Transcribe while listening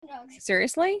dogs.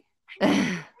 Seriously?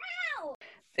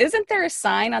 Isn't there a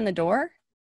sign on the door?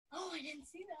 Oh, I didn't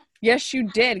see that. Yes, you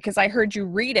did, because I heard you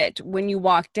read it when you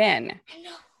walked in. I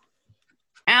know.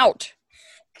 Out.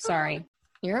 Sorry.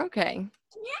 You're okay.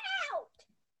 Out.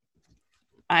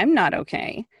 I'm not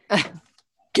okay.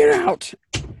 Get out.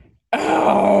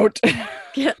 Out.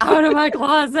 Get out of my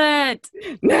closet.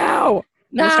 Now. I'm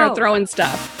No. gonna start throwing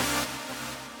stuff.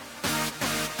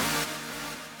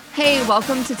 Hey,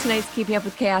 welcome to tonight's Keeping Up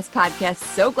with Chaos podcast.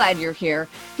 So glad you're here.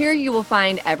 Here you will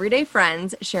find everyday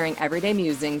friends sharing everyday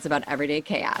musings about everyday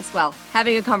chaos while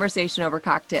having a conversation over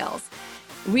cocktails.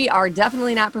 We are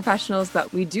definitely not professionals,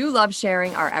 but we do love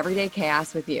sharing our everyday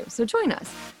chaos with you. So join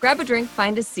us. Grab a drink,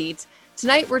 find a seat.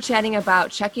 Tonight we're chatting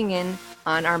about checking in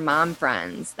on our mom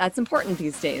friends. That's important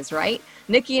these days, right?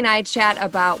 Nikki and I chat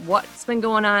about what's been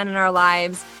going on in our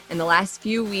lives in the last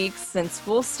few weeks since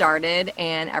school started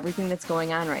and everything that's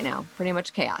going on right now. Pretty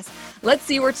much chaos. Let's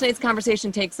see where tonight's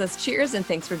conversation takes us. Cheers, and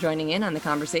thanks for joining in on the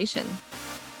conversation.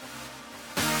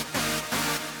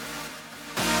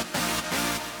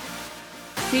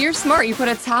 See, you're smart. You put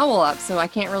a towel up, so I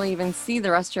can't really even see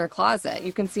the rest of your closet.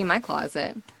 You can see my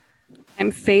closet.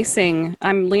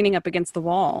 I'm leaning up against the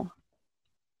wall.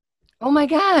 Oh my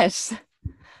gosh.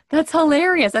 That's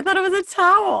hilarious. I thought it was a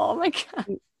towel. Oh my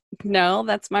God. No,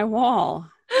 that's my wall.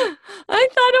 I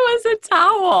thought it was a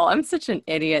towel. I'm such an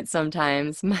idiot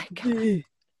sometimes. My God.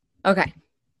 Okay.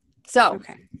 So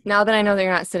Okay. now that I know that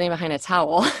you're not sitting behind a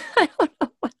towel, I don't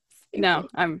know what to say. No,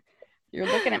 you're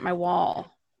looking at my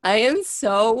wall. I am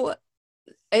so,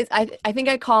 I think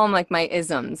I call them like my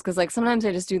isms, because like sometimes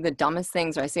I just do the dumbest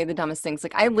things or I say the dumbest things.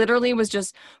 Like I literally was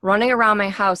just running around my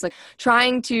house, like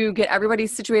trying to get everybody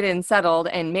situated and settled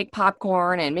and make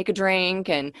popcorn and make a drink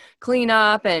and clean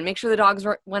up and make sure the dogs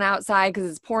went outside because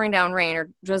it's pouring down rain or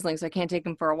drizzling, so I can't take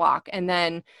them for a walk. And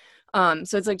then,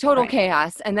 so it's like total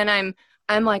chaos. And then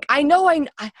I'm like, I know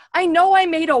I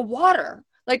made a water.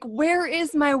 Like, where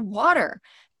is my water?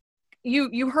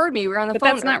 You heard me. We were on the phone.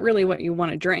 But that's not really what you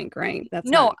want to drink, right? That's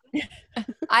no. not...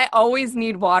 I always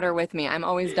need water with me. I'm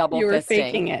always double fisting. You were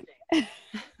faking it.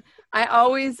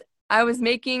 I was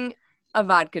making a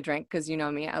vodka drink because you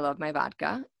know me. I love my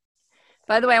vodka.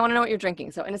 By the way, I want to know what you're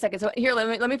drinking. So in a second. So here,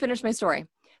 let me finish my story.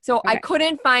 So okay. I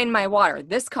couldn't find my water.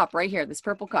 This cup right here, this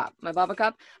purple cup, my Bubba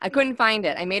cup. I couldn't find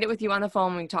it. I made it with you on the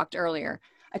phone when we talked earlier.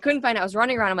 I couldn't find it. I was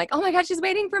running around. I'm like, oh my God, she's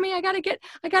waiting for me. I gotta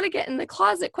get in the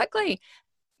closet quickly.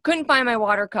 Couldn't find my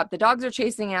water cup. The dogs are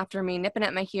chasing after me, nipping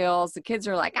at my heels. The kids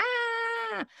are like,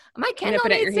 my Kindle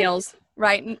nipping at your heels.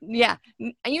 Right. Yeah.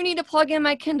 You need to plug in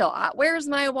my Kindle. Where's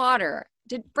my water?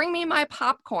 Bring me my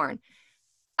popcorn.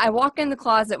 I walk in the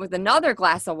closet with another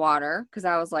glass of water because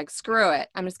I was like, screw it.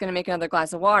 I'm just going to make another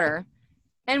glass of water.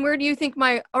 And where do you think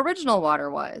my original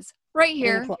water was? Right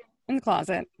here. In the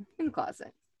closet. In the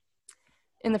closet.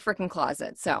 In the freaking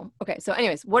closet. So, okay. So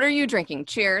anyways, what are you drinking?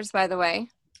 Cheers, by the way.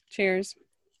 Cheers.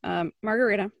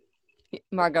 Margarita.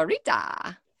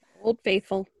 Old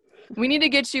Faithful. We need to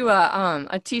get you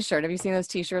a t-shirt. Have you seen those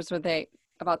t-shirts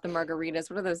about the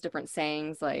margaritas? What are those different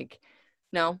sayings? Like,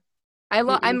 no,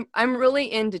 I'm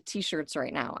really into t-shirts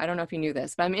right now. I don't know if you knew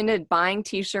this, but I'm into buying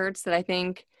t-shirts that I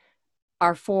think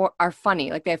are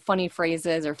funny. Like they have funny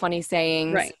phrases or funny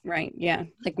sayings. Right. Yeah.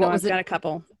 Like what was it? Got a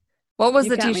couple. What was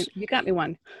the t-shirt? You got me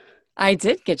one. I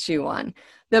did get you one.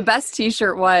 The best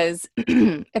t-shirt was,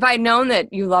 if I'd known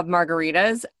that you love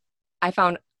margaritas, I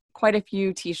found quite a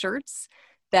few t-shirts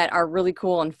that are really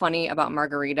cool and funny about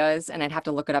margaritas, and I'd have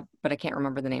to look it up, but I can't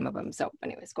remember the name of them. So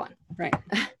anyways, go on. Right.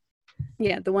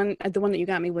 Yeah, the one that you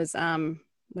got me was,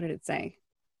 what did it say?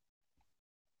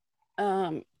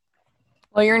 Well,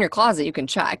 you're in your closet. You can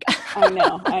check. I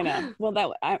know.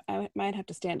 Well, I might have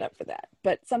to stand up for that.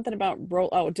 But something about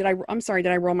I'm sorry,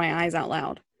 did I roll my eyes out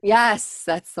loud? Yes,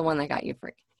 that's the one that got you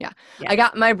free. Yeah. I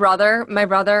got my brother,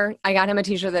 I got him a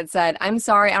t-shirt that said, I'm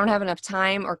sorry, I don't have enough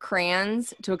time or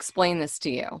crayons to explain this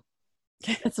to you.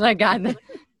 That's what I got.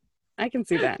 I can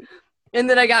see that. And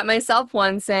then I got myself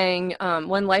one saying,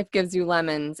 when life gives you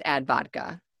lemons, add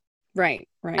vodka. Right.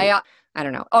 I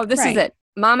don't know. Oh, this is it.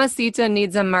 Mamacita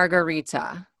needs a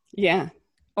margarita. Yeah.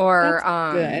 Or,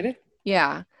 that's good.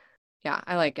 Yeah. Yeah,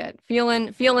 I like it.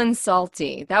 Feeling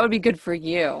salty. That would be good for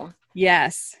you.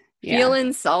 Yes. Yeah.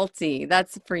 Feeling salty.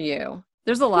 That's for you.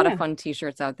 There's a lot of fun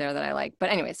t-shirts out there that I like. But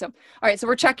anyway, all right. So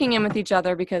we're checking in with each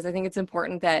other because I think it's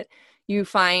important that you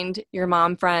find your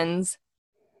mom friends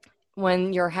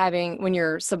when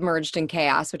you're submerged in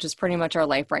chaos, which is pretty much our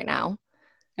life right now.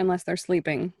 Unless they're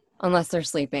sleeping.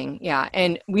 Yeah.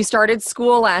 And we started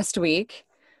school last week.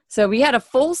 So we had a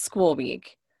full school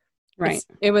week. Right.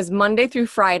 It was Monday through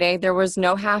Friday. There was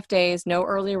no half days, no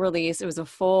early release. It was a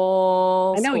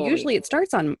full I know school usually week. it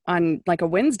starts on like a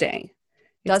Wednesday.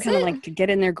 It's Does kind of it? like to get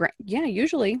in there. Yeah,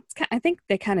 usually. I think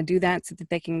they kind of do that so that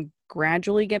they can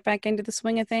gradually get back into the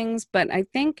swing of things. But I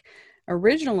think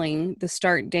originally the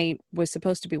start date was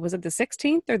supposed to be, was it the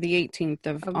 16th or the 18th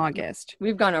of August?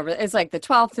 We've gone over it. It's like the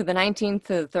 12th to the 19th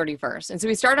to the 31st. And so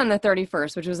we start on the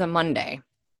 31st, which was a Monday.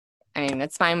 I mean,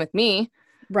 that's fine with me.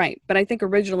 Right. But I think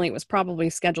originally it was probably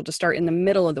scheduled to start in the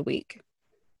middle of the week.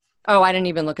 Oh, I didn't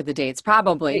even look at the dates.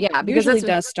 Probably. It Yeah. Because usually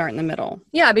that's does start in the middle.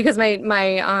 yeah, because my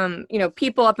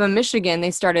people up in Michigan,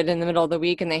 they started in the middle of the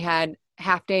week and they had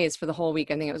half days for the whole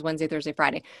week. I think it was Wednesday, Thursday,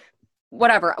 Friday.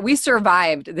 Whatever. We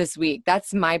survived this week.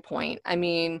 That's my point. I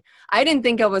mean, I didn't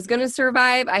think I was going to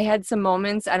survive. I had some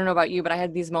moments. I don't know about you, but I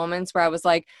had these moments where I was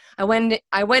like, I went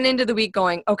into the week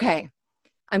going, okay,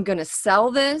 I'm going to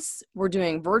sell this. We're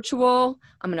doing virtual.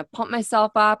 I'm going to pump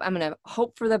myself up. I'm going to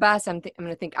hope for the best. I'm going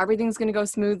to think everything's going to go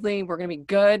smoothly. We're going to be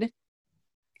good.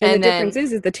 And the difference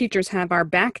is the teachers have our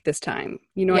back this time.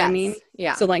 You know what I mean?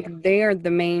 Yeah. So like they are the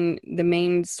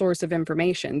main source of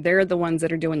information. They're the ones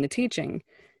that are doing the teaching.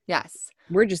 Yes.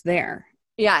 We're just there.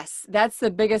 Yes, that's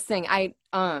the biggest thing. I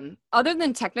other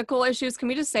than technical issues, can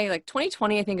we just say like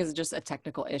 2020 I think is just a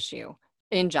technical issue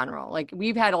in general. Like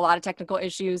we've had a lot of technical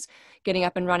issues getting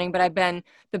up and running, but I've been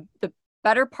the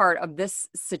better part of this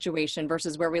situation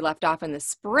versus where we left off in the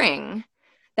spring.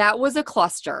 That was a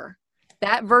cluster.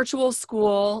 That virtual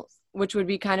school, which would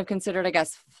be kind of considered, I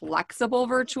guess, flexible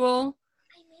virtual.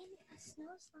 I made a snow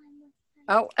slime with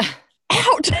Oh,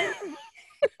 out.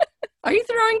 Are you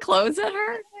throwing clothes at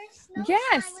her? Snow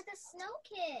Yes. slime with a snow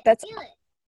kit. That's- Feel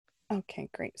it. Okay,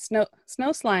 great. Snow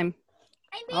slime.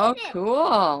 I made Oh, it.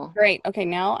 cool. Great. Okay,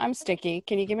 now I'm sticky.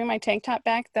 Can you give me my tank top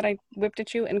back that I whipped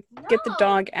at you and get the No.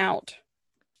 dog out?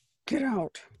 Get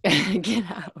out. Get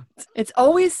out. It's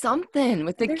always something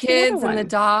with the There's kids another and the one.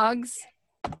 dogs.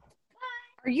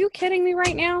 Are you kidding me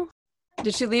right now?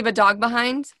 Did she leave a dog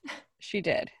behind? She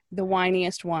did. The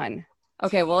whiniest one.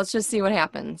 Okay, well, let's just see what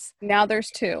happens. Now there's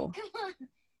two. Come on.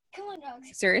 Come on, dogs.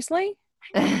 Seriously?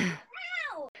 Oh,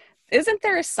 Ow. Isn't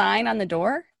there a sign on the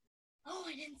door? Oh,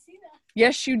 I didn't see that.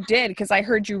 Yes, you did, because I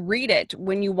heard you read it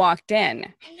when you walked in.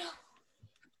 I know.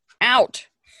 Out.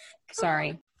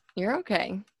 Sorry. You're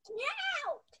okay.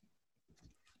 Out.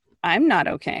 I'm not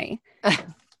okay.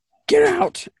 Get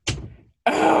out.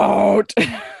 Out.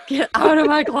 Get out of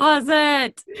my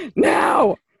closet.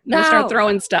 Now. No. I'm gonna start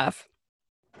throwing stuff.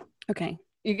 Okay.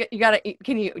 You gotta,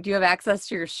 do you have access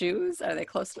to your shoes? Are they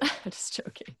close enough? I'm just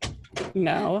joking.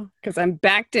 No, because I'm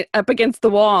backed it up against the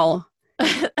wall.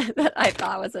 That I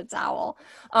thought was a towel.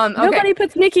 Okay. Nobody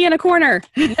puts Nikki in a corner.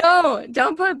 No,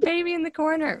 don't put baby in the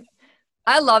corner.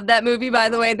 I love that movie, by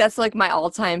the way. That's like my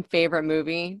all-time favorite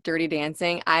movie, Dirty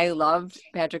Dancing. I loved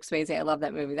Patrick Swayze. I love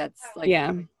that movie. That's like,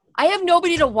 Yeah. I have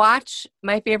nobody to watch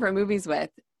my favorite movies with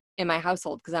in my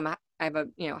household because I have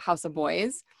a house of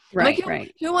boys. I'm Right, like,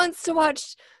 right. Who wants to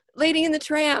watch Lady and the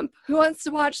Tramp? Who wants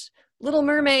to watch Little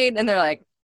Mermaid? And they're like,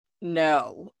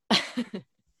 no.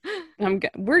 I'm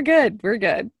good. We're good. We're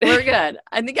good. We're good.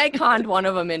 I think I conned one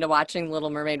of them into watching Little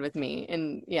Mermaid with me.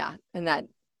 And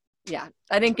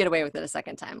I didn't get away with it a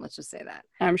second time. Let's just say that.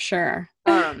 I'm sure.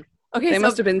 Okay. They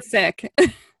must have been sick,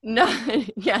 no,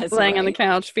 yes. laying on the right.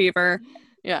 couch, fever.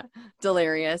 Yeah.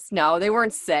 Delirious. No, they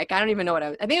weren't sick. I don't even know what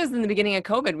I think it was in the beginning of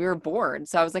COVID. We were bored.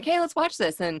 So I was like, hey, let's watch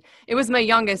this. And it was my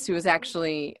youngest who was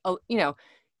actually,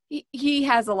 he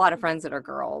has a lot of friends that are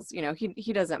girls.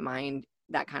 He doesn't mind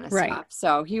that kind of Right. stuff.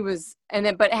 So he was,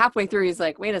 but halfway through, he's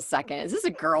like, wait a second, is this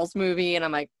a girls movie? And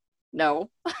I'm like, no.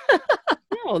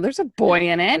 No, there's a boy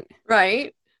in it.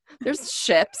 Right. There's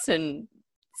ships and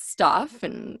stuff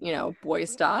and, boy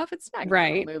stuff. It's not a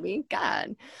Right. girl movie.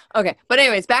 God. Okay. But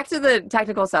anyways, back to the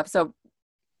technical stuff. So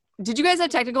did you guys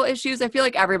have technical issues? I feel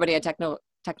like everybody had technical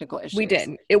issues. We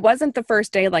did. It wasn't the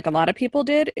first day like a lot of people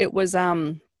did. It was,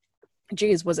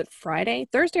 was it Friday?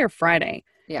 Thursday or Friday?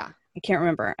 Yeah. I can't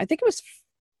remember. I think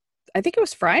it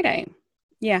was Friday.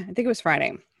 Yeah, I think it was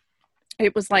Friday.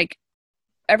 It was like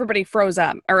everybody froze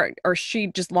up or she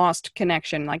just lost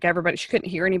connection. Like everybody, she couldn't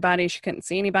hear anybody. She couldn't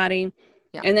see anybody.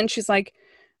 Yeah. And then she's like,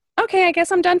 okay, I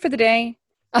guess I'm done for the day.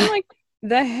 I'm like,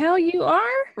 the hell you are?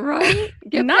 Right.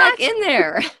 Get Not. back in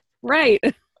there. Right.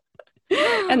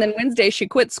 And then Wednesday she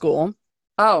quit school.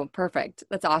 Oh, perfect.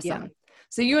 That's awesome. Yeah.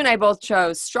 So you and I both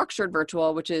chose structured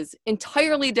virtual, which is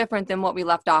entirely different than what we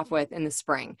left off with in the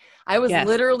spring. I was Yes.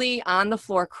 literally on the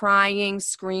floor crying,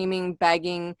 screaming,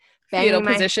 begging, Fetal banging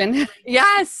my position.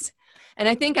 Yes. And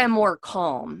I think I'm more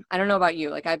calm. I don't know about you.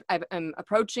 Like I'm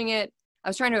approaching it. I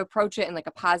was trying to approach it in like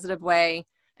a positive way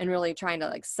and really trying to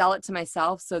like sell it to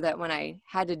myself so that when I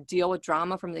had to deal with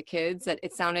drama from the kids, that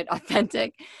it sounded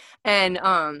authentic. And,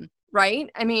 right.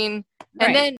 I mean, and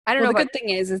Right. then I don't Well, know, the good thing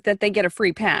is that they get a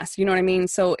free pass. You know what I mean?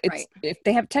 So it's Right. if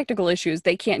they have technical issues,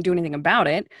 they can't do anything about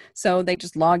it. So they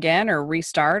just log in or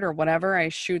restart or whatever. I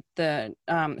shoot an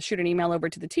email over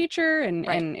to the teacher, and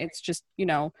Right. and it's just,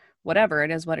 whatever,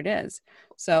 it is what it is.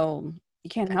 So you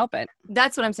can't help it.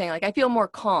 that's what I'm saying. Like, I feel more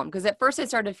calm because at first I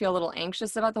started to feel a little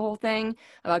anxious about the whole thing,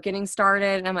 about getting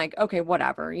started. And I'm like, okay,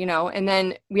 whatever, And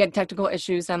then we had technical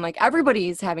issues. I'm like,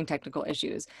 everybody's having technical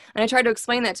issues. And I tried to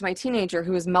explain that to my teenager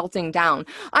who was melting down.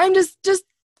 I'm just,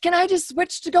 can I just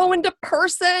switch to go into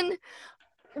person?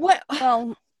 What?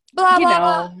 Well, Blah, blah,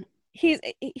 blah.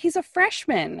 he's a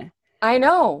freshman, I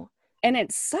know. and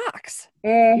it sucks.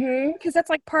 Mm-hmm. Because that's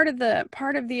like part of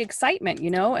the excitement,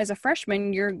 as a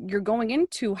freshman, you're going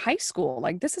into high school.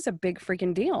 Like, this is a big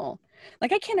freaking deal.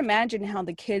 Like, I can't imagine how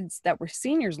the kids that were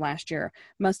seniors last year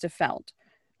must have felt.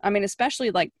 I mean,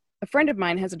 especially like a friend of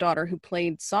mine has a daughter who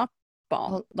played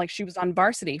softball. Like, she was on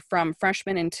varsity from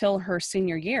freshman until her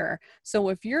senior year. So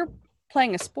if you're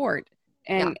playing a sport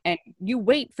and you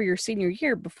wait for your senior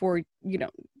year before,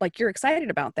 like, you're excited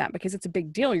about that because it's a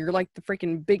big deal. You're like the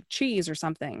freaking big cheese or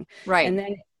something. Right. And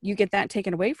then you get that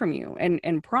taken away from you,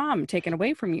 and prom taken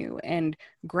away from you, and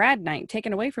grad night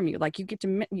taken away from you. Like, you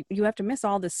have to miss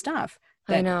all this stuff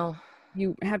that I know.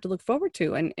 you have to look forward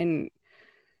to. And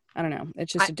I don't know.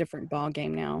 It's just a different ball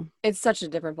game now. It's such a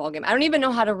different ballgame. I don't even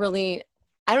know how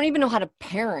to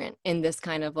parent in this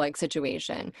kind of like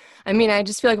situation. I mean, I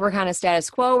just feel like we're kind of status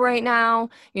quo right now.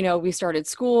 We started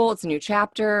school. It's a new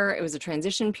chapter. It was a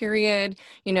transition period.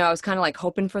 I was kind of like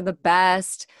hoping for the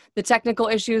best. The technical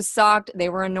issues sucked. They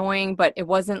were annoying, but it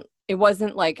wasn't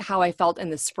like how I felt in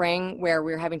the spring where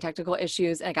we were having technical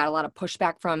issues. And I got a lot of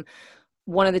pushback from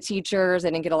one of the teachers.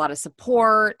 I didn't get a lot of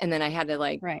support. And then I had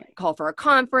to call for a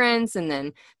conference. And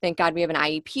then thank God we have an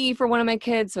IEP for one of my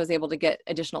kids. So I was able to get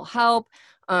additional help.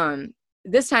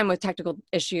 This time with technical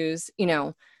issues,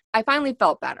 I finally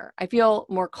felt better. I feel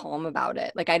more calm about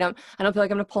it. Like, I don't feel like I'm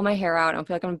going to pull my hair out. I don't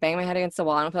feel like I'm going to bang my head against the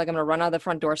wall. I don't feel like I'm going to run out of the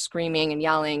front door screaming and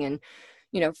yelling and,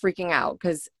 freaking out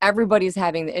because everybody's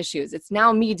having the issues. It's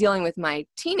now me dealing with my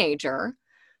teenager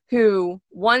who,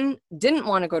 one, didn't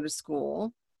want to go to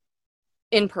school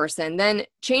in person, then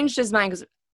changed his mind because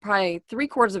probably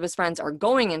 3/4 of his friends are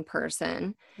going in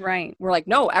person. Right. We're like,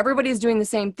 no, everybody's doing the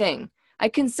same thing. I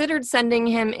considered sending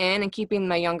him in and keeping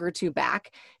my younger two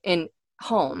back in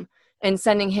home and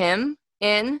sending him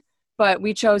in, but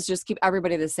we chose just keep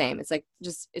everybody the same. It's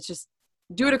just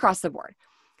do it across the board.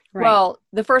 Right. Well,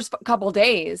 the first couple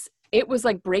days, it was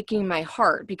like breaking my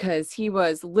heart because he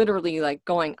was literally like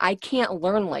going, I can't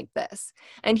learn like this.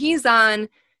 And he's on,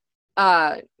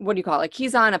 what do you call it? Like,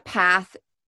 he's on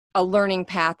a learning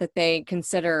path that they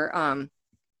consider, a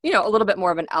little bit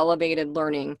more of an elevated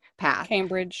learning path.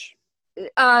 Cambridge.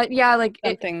 Yeah, like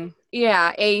something.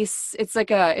 ACE.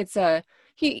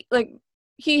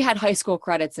 He had high school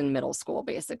credits in middle school,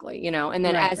 basically, and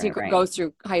then as he goes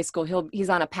through high school, he's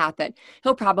on a path that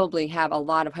he'll probably have a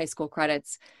lot of high school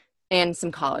credits and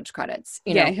some college credits.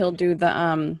 He'll do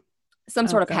the some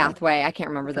sort of pathway. I can't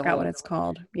remember what it's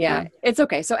called. Yeah, it's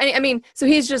okay. So so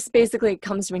he's just basically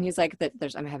comes to me and he's like,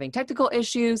 I'm having technical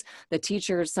issues. The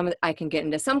teachers, I can get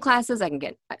into some classes. I can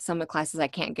get some of the classes I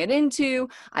can't get into.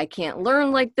 I can't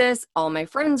learn like this. All my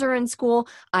friends are in school.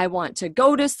 I want to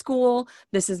go to school.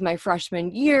 This is my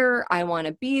freshman year. I want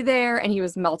to be there. And he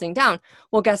was melting down.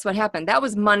 Well, guess what happened? That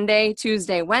was Monday,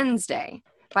 Tuesday, Wednesday.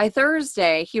 By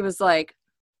Thursday, he was like,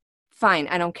 fine,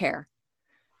 I don't care.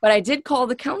 But I did call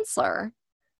the counselor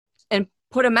and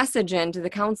put a message in to the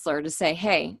counselor to say,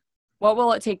 hey, what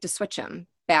will it take to switch him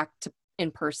back to in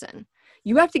person?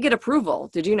 You have to get approval.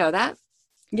 Did you know that?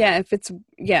 Yeah. If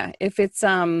it's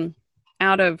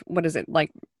out of, what is it,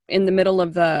 like in the middle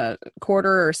of the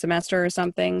quarter or semester or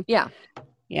something. Yeah.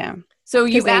 Yeah. So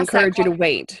they encourage you to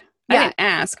wait. Yeah. I didn't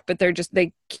ask, but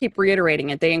they keep reiterating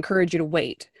it. They encourage you to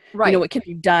wait. Right. It can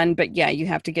be done, but yeah, you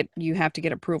have to get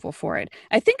approval for it.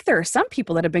 I think there are some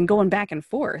people that have been going back and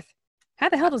forth. How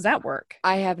the hell does that work?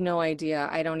 I have no idea.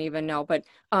 I don't even know. But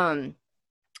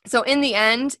so in the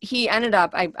end, he ended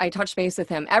up, I touched base with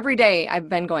him every day. I've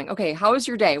been going, okay, how was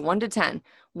your day? 1 to 10.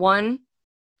 1,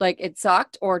 like it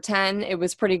sucked, or 10, it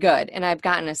was pretty good. And I've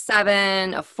gotten a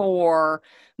 7, a 4.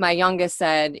 My youngest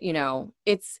said,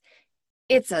 it's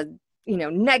a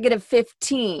negative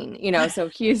 15, so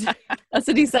that's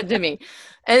what he said to me.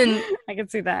 And I can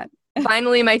see that.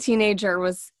 Finally, my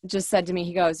teenager just said to me,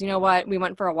 he goes, you know what? We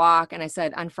went for a walk. And I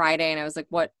said on Friday, and I was like,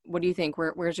 what do you think?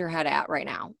 Where's your head at right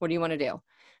now? What do you want to do?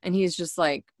 And he's just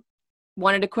like,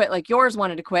 wanted to quit, like yours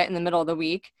wanted to quit in the middle of the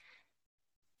week,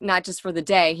 not just for the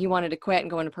day. He wanted to quit and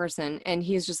go in person. And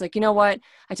he's just like, you know what?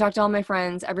 I talked to all my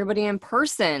friends. Everybody in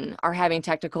person are having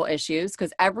technical issues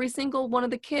because every single one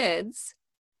of the kids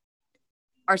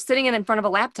are sitting in front of a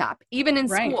laptop, even in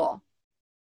Right. school.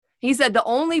 He said the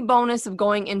only bonus of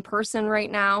going in person right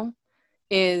now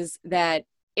is that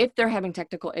if they're having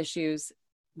technical issues,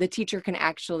 the teacher can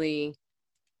actually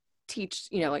teach,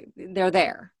 like they're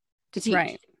there to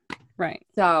teach. Right.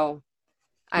 So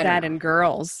I don't That know. and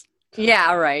girls.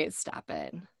 Yeah, right. Stop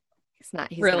it.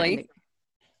 He's Really? not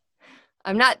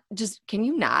I'm not just, can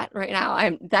you not right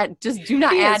now? Just do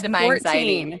not He add is to my 14.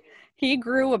 anxiety. He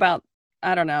grew about,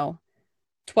 I don't know,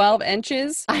 12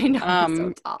 inches I know, he's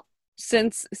so tall.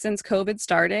 since COVID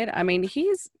started. I mean,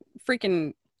 he's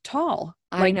freaking tall.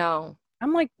 I know.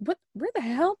 I'm like, where the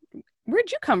hell?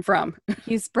 Where'd you come from?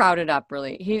 He's sprouted up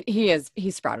really. He's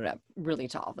sprouted up really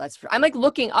tall. I'm like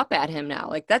looking up at him now.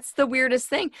 Like that's the weirdest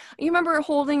thing. You remember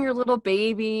holding your little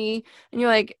baby and you're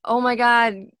like, oh my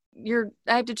God, I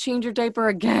have to change your diaper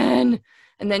again.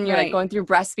 And then you're like Right. going through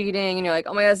breastfeeding and you're like,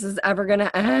 oh my God, this is ever going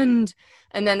to end.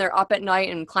 And then they're up at night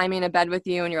and climbing in bed with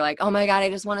you. And you're like, oh my God, I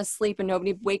just want to sleep and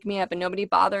nobody wake me up and nobody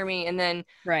bother me. And then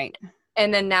Right.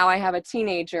 now I have a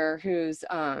teenager who's,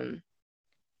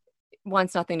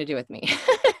 wants nothing to do with me.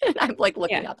 And I'm like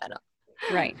looking up at him.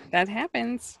 Right. That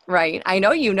happens. Right. I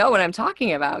know you know what I'm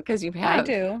talking about because you have I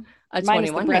do. a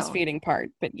Minus the 21-year-old. breastfeeding part,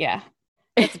 but yeah,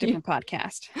 that's a different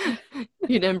podcast.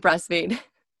 You didn't breastfeed.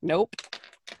 Nope.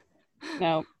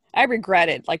 No. I regret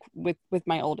it. Like with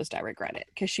my oldest, I regret it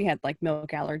because she had like milk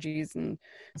allergies, and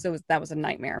so that was a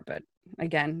nightmare. But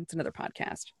again, it's another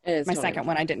podcast. It is My totally second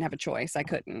one, I didn't have a choice. I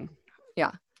couldn't.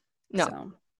 Yeah. No.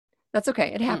 So, That's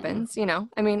okay. It happens,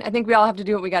 I mean, I think we all have to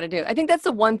do what we got to do. I think that's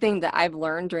the one thing that I've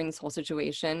learned during this whole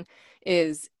situation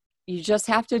is you just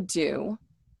have to do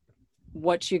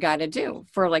what you got to do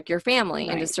for like your family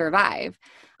and to Right. survive.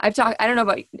 I don't know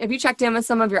about, have you checked in with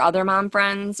some of your other mom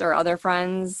friends or other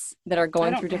friends that are I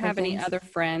going don't through different have any things? other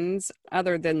friends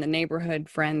other than the neighborhood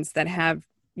friends that have,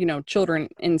 children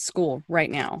in school right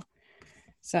now.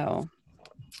 So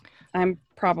I'm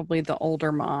probably the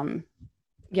older mom.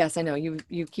 Yes, I know you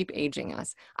keep aging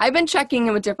us. I've been checking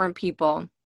in with different people,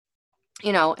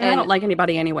 And I and don't like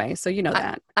anybody anyway, so you know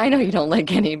that. I know you don't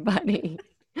like anybody.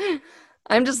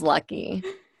 I'm just lucky.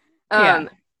 Yeah.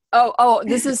 Oh,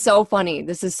 this is so funny.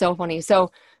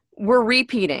 So we're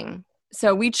repeating.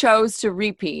 So we chose to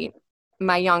repeat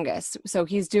my youngest. So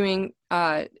he's doing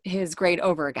his grade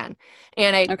over again.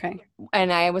 And Okay.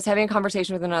 I was having a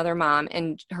conversation with another mom,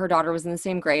 and her daughter was in the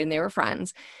same grade and they were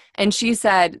friends. And she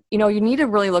said, you need to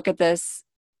really look at this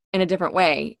in a different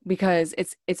way because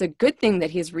it's a good thing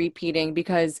that he's repeating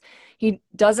because he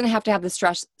doesn't have to have the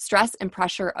stress and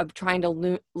pressure of trying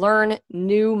to learn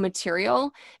new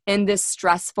material in this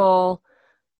stressful,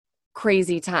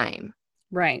 crazy time.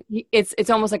 Right. It's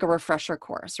almost like a refresher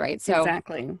course, right? So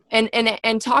Exactly.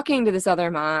 and talking to this other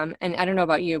mom, and I don't know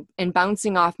about you, and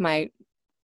bouncing off my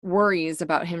worries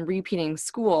about him repeating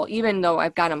school, even though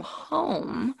I've got him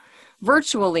home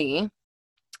virtually,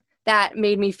 that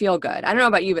made me feel good. I don't know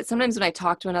about you, but sometimes when I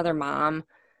talk to another mom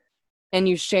and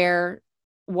you share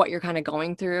what you're kind of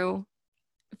going through,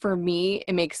 for me,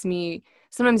 it makes me,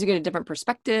 sometimes you get a different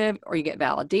perspective or you get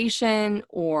validation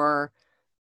or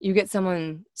you get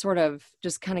someone sort of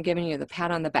just kind of giving you the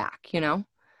pat on the back,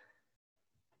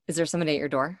 Is there somebody at your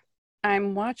door?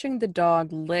 I'm watching the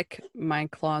dog lick my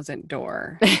closet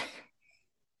door.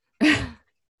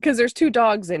 Because there's 2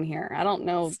 dogs in here. I don't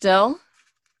know. Still?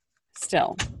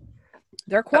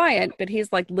 They're quiet, but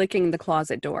he's like licking the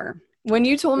closet door. When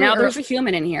you told me Now there's a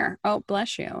human in here. Oh,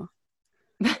 bless you.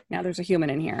 Now there's a human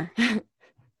in here.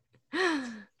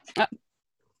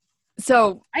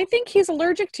 So I think he's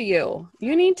allergic to you.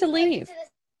 You need to leave. To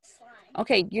the slime.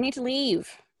 Okay, you need to leave.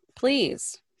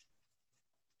 Please.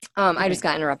 I just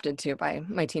got interrupted too by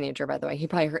my teenager, by the way.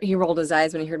 He rolled his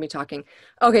eyes when he heard me talking.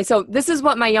 Okay, so this is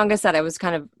what my youngest said. I was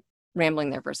kind of rambling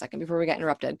there for a second before we got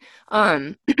interrupted.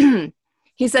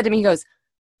 He said to me,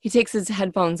 he takes his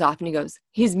headphones off and he goes,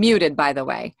 he's muted, by the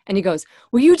way. And he goes,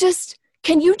 this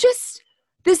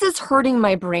is hurting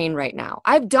my brain right now.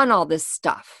 I've done all this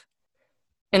stuff.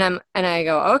 And I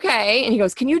go, okay. And he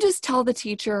goes, can you just tell the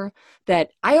teacher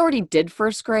that I already did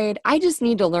first grade? I just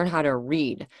need to learn how to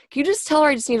read. Can you just tell her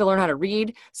I just need to learn how to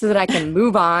read so that I can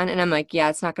move on? And I'm like, yeah,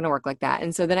 it's not going to work like that.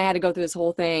 And so then I had to go through this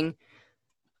whole thing.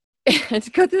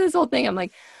 I'm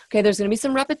like, okay, there's going to be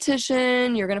some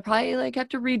repetition. You're going to probably like have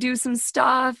to redo some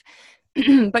stuff.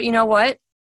 But you know what?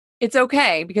 It's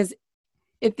okay because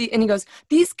and he goes,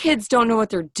 these kids don't know what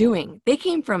they're doing. They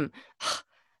came from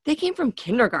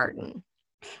kindergarten.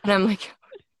 And I'm like,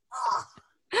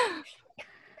 Oh.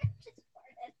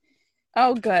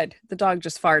 Oh, good. The dog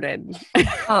just farted.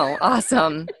 oh,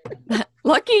 awesome.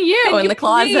 Lucky you Can in the please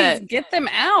closet. get them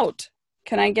out.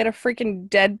 Can I get a freaking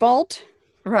deadbolt?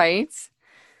 Right.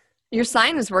 Your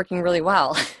sign is working really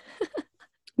well.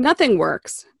 Nothing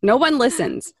works. No one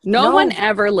listens. No No. one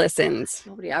ever listens.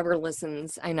 Nobody ever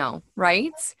listens. I know.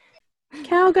 Right.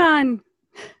 Calgon,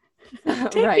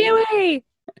 take me Right.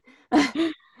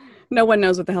 away. No one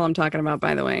knows what the hell I'm talking about,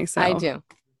 by the way. So I do.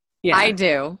 Yeah. I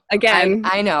do. Again,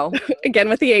 I know. again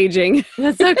with the aging.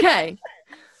 That's okay.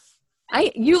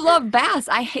 You love baths.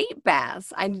 I hate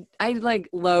baths. I like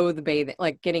loathe bathing,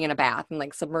 like getting in a bath and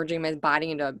like submerging my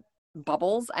body into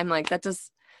bubbles. I'm like,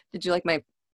 did you like my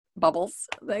bubbles?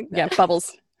 Like Yeah,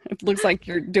 bubbles. It looks like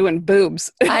you're doing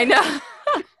boobs. I know.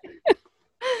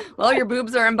 Well, your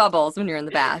boobs are in bubbles when you're in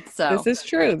the bath. So This is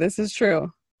true. This is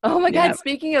true. oh my Yeah. God.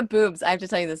 Speaking of boobs, I have to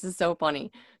tell you, this is so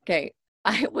funny. Okay.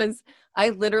 I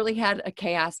literally had a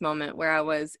chaos moment where I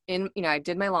was I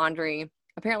did my laundry.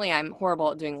 Apparently I'm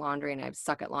horrible at doing laundry and I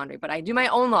suck at laundry, but I do my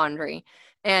own laundry.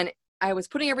 And I was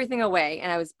putting everything away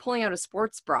and I was pulling out a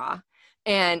sports bra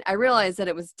and I realized that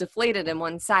it was deflated in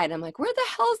one side. I'm like, where the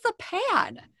hell's the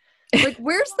pad? Like,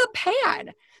 where's the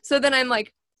pad? So then I'm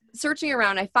like, searching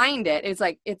around, I find it. It's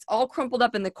like, it's all crumpled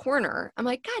up in the corner. I'm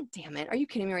like, God damn it. Are you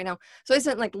kidding me right now? So I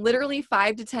spent like literally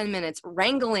 5 to 10 minutes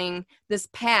wrangling this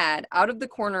pad out of the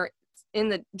corner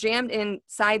jammed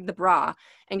inside the bra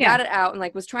and got it out and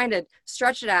like was trying to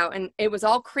stretch it out and it was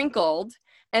all crinkled.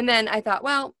 And then I thought,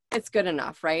 well, it's good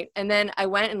enough. Right. And then I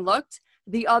went and looked.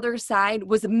 The other side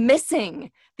was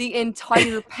missing the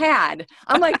entire pad.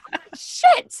 I'm like,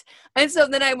 shit. And so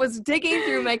then I was digging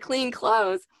through my clean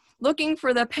clothes looking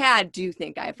for the pad. Do you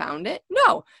think I found it?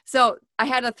 No. So I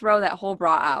had to throw that whole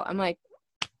bra out. I'm like,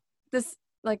 this,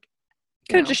 like,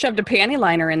 Could have just shoved a panty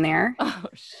liner in there. oh,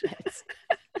 shit.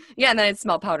 Yeah, and then I'd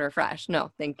smell powder fresh.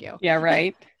 No, thank you. Yeah,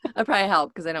 right. I'd probably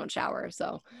help because I don't shower,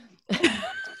 so.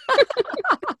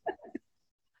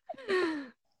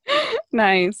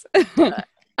 Nice.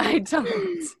 I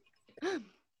don't.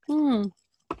 Hmm.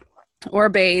 Or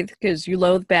bathe because you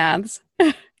loathe baths.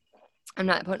 I'm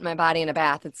not putting my body in a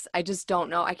bath. I just don't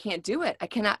know. I can't do it. I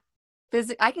cannot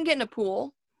I can get in a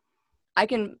pool. I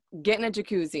can get in a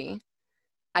jacuzzi.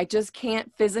 I just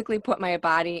can't physically put my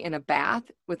body in a bath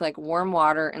with like warm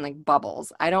water and like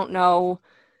bubbles. I don't know.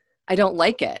 I don't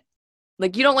like it.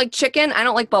 Like, you don't like chicken? I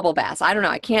don't like bubble baths. I don't know.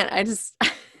 I can't. It's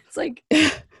like.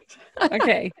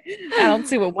 Okay. I don't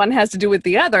see what one has to do with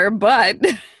the other, but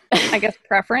I guess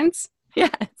preference.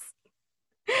 Yes.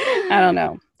 I don't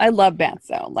know. I love baths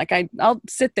though. Like I'll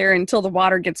sit there until the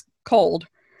water gets cold.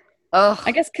 Ugh.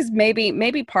 I guess because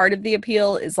maybe part of the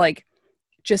appeal is like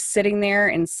just sitting there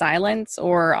in silence,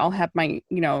 or I'll have my,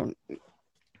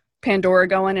 Pandora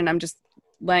going and I'm just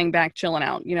laying back, chilling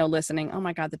out, listening. Oh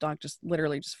my God, the dog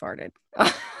literally just farted.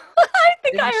 I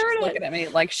think I She's heard it. looking at me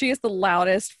like she is the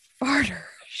loudest farter.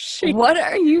 What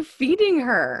are you feeding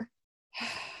her?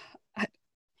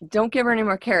 Don't give her any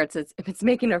more carrots if it's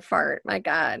making her fart. My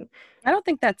God. I don't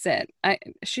think that's it.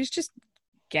 She's just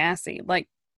gassy. Like,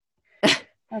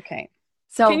 okay.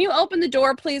 So Can you open the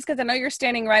door, please? Because I know you're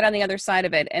standing right on the other side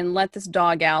of it, and let this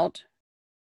dog out.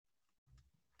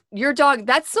 your dog,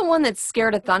 that's the one that's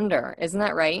scared of thunder. Isn't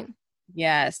that right?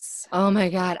 Yes. Oh my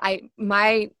God.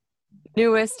 My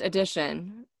newest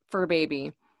addition, fur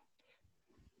baby,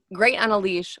 great on a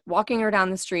leash, walking her down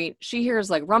the street. She hears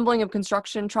like rumbling of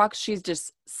construction trucks. She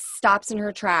just stops in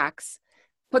her tracks,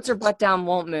 puts her butt down,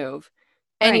 won't move.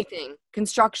 Right. Anything,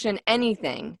 construction,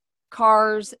 anything,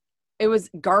 cars. It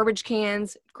was garbage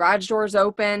cans, garage doors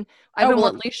open. At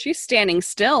least she's standing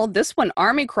still. This one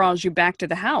army crawls you back to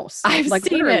the house. I've like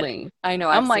seen literally. it. I know.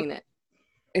 I'm I've like, seen it.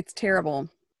 It's terrible.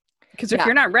 Because if Yeah.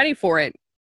 you're not ready for it,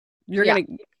 you're Yeah.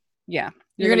 gonna,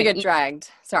 You're gonna get eat- dragged.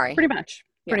 Sorry. Pretty much.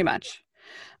 Yeah. Pretty much.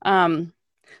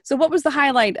 So what was the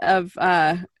highlight of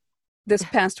this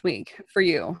past week for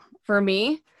you? For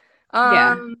me,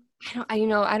 Yeah. I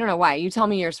don't know why. You tell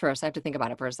me yours first. I have to think about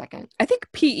it for a second. I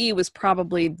think PE was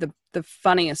probably the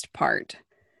funniest part.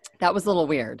 That was a little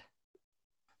weird.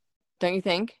 Don't you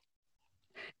think?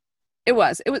 It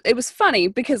was funny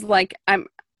because like I'm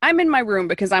in my room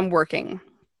because I'm working.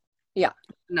 Yeah.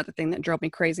 Another thing that drove me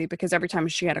crazy because every time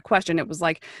she had a question, it was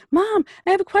like, Mom,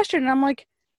 I have a question. And I'm like,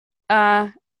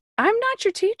 I'm not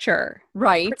your teacher.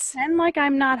 Right. Pretend like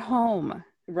I'm not home.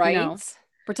 Right. know.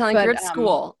 Pretending But, you're at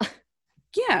school.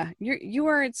 Yeah, you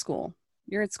are at school.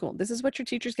 You're at school. This is what your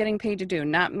teacher's getting paid to do,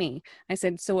 not me. I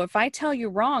said, so if I tell you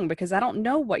wrong, because I don't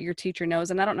know what your teacher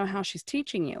knows and I don't know how she's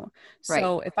teaching you. Right.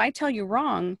 So if I tell you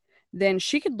wrong, then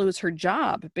she could lose her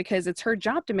job because it's her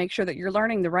job to make sure that you're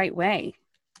learning the right way.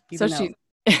 So Even she,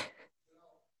 though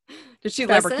did she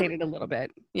listen? fabricated a little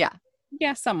bit. Yeah.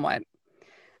 Yeah, somewhat.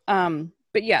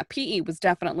 But yeah, PE was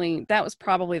definitely, that was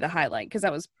probably the highlight because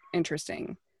that was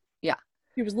interesting. Yeah.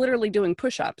 He was literally doing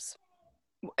push-ups.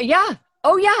 Yeah.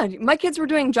 Oh yeah. My kids were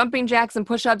doing jumping jacks and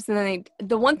push-ups. And then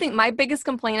the one thing, my biggest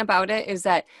complaint about it is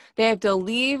that they have to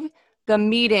leave the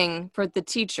meeting for the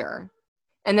teacher.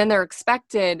 And then they're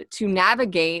expected to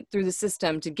navigate through the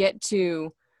system to get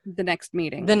to The next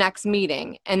meeting.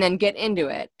 and then get into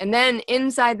it. And then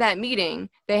inside that meeting,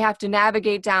 they have to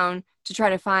navigate down to try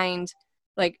to find,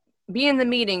 like, be in the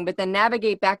meeting, but then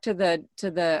navigate back to the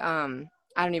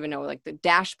I don't even know, like the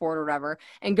dashboard or whatever,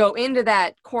 and go into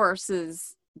that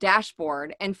course's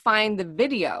dashboard and find the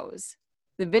videos,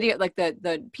 like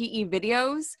the PE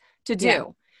videos to do. Yeah.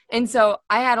 And so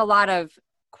I had a lot of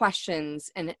questions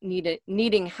and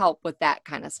needing help with that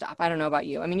kind of stuff. I don't know about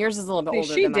you. I mean, yours is a little bit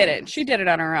older She than did mine. it. She did it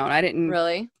on her own. I didn't.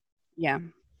 Really? Yeah.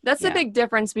 That's the Yeah. big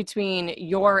difference between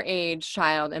your age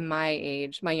child and my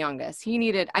age, my youngest. I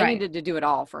needed to do it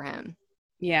all for him.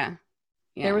 Yeah.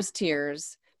 Yeah. There was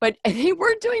tears, but they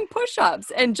were doing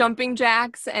push-ups and jumping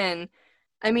jacks. And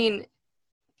I mean,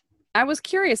 I was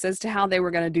curious as to how they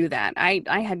were going to do that. I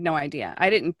had no idea. I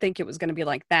didn't think it was going to be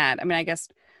like that. I mean, I guess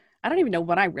I don't even know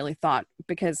what I really thought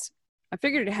because I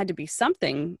figured it had to be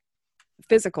something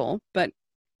physical, but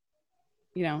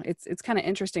you know, it's kind of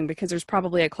interesting because there's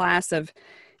probably a class of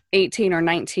 18 or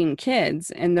 19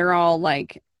 kids and they're all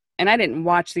like, and I didn't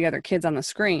watch the other kids on the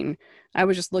screen. I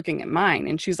was just looking at mine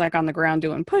and she's like on the ground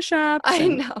doing push-ups. I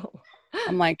know.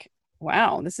 I'm like,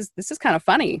 wow, this is kind of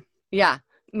funny. Yeah.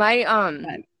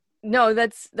 No,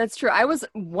 that's true. I was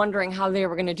wondering how they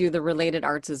were going to do the related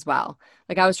arts as well.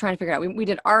 Like I was trying to figure out, we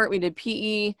did art, we did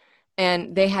PE,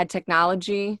 and they had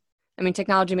technology. I mean,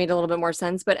 technology made a little bit more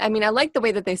sense, but I mean, I like the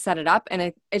way that they set it up,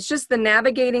 and it's just the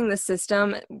navigating the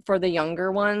system for the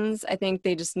younger ones. I think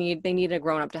they need a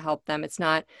grown up to help them. It's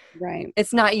not Right.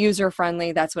 It's not user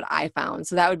friendly. That's what I found.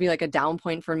 So that would be like a down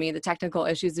point for me. The technical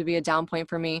issues would be a down point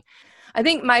for me. I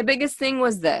think my biggest thing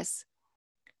was this.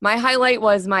 My highlight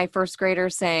was my first grader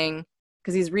saying,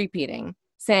 because he's repeating,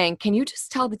 saying, can you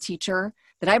just tell the teacher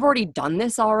that I've already done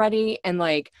this already? And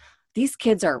like, these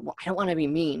kids are, well, I don't want to be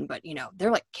mean, but you know,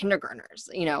 they're like kindergartners,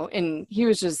 you know, and he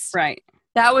was just, Right.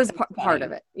 that was part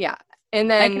of it. Yeah.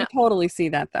 And I then, can totally see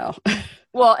that though.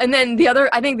 well, and then the other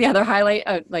highlight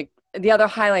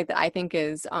that I think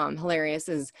is hilarious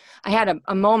is I had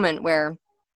a moment where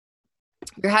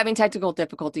you're having technical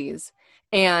difficulties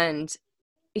and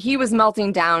he was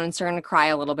melting down and starting to cry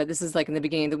a little bit. This is like in the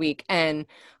beginning of the week. And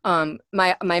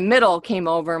my middle came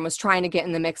over and was trying to get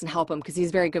in the mix and help him because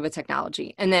he's very good with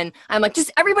technology. And then I'm like,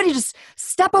 everybody just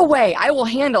step away. I will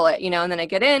handle it, you know? And then I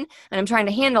get in and I'm trying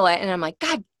to handle it. And I'm like,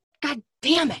 God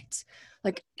damn it.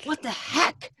 Like, what the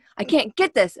heck? I can't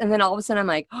get this. And then all of a sudden I'm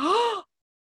like, oh,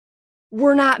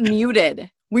 we're not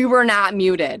muted. We were not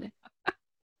muted.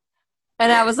 And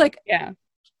I was like, Yeah.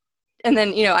 and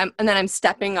then, you know, I'm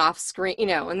stepping off screen, you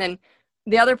know, and then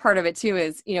the other part of it too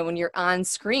is, you know, when you're on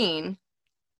screen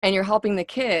and you're helping the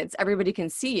kids, everybody can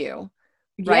see you.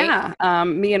 Right? Yeah.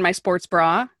 Me and my sports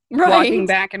bra Right. walking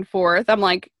back and forth. I'm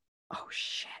like, oh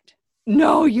shit.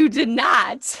 No, you did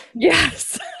not.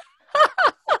 Yes.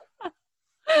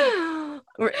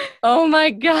 Oh my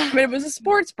God. I mean, it was a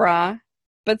sports bra,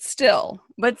 but still.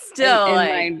 But still,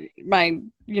 in my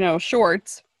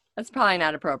shorts. that's probably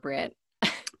not appropriate.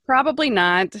 Probably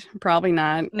not.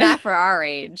 Not for our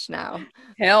age now.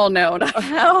 Hell no. Not,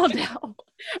 Hell no.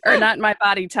 or not my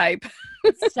body type.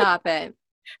 Stop it.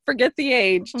 Forget the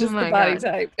age, Oh just my the body God.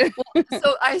 type.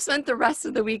 So I spent the rest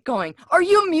of the week going, are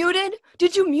you muted?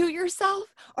 Did you mute yourself?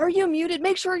 Are you muted?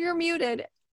 Make sure you're muted.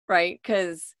 Right?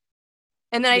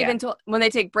 And then I even told, when they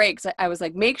take breaks, I was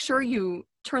like, make sure you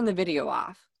turn the video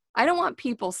off. I don't want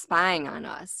people spying on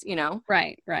us, you know?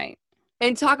 Right.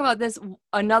 And talk about this,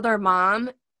 another mom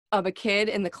of a kid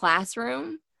in the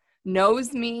classroom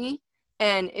knows me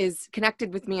and is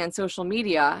connected with me on social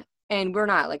media. And we're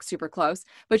not like super close,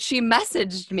 but she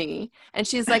messaged me and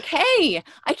she's like, hey,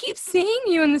 I keep seeing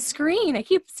you on the screen. I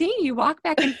keep seeing you walk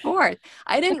back and forth.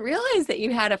 I didn't realize that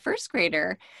you had a first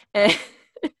grader.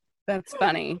 That's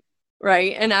funny.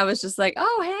 Right. And I was just like,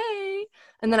 oh, hey.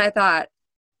 And then I thought,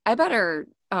 I better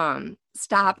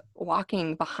stop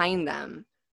walking behind them.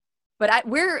 But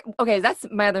okay, that's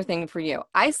my other thing for you.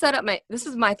 I set up this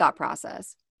is my thought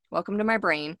process. Welcome to my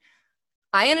brain.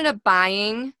 I ended up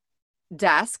buying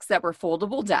desks that were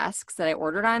foldable desks that I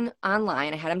ordered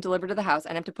online. I had them delivered to the house. I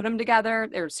didn't have to put them together.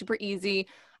 They were super easy.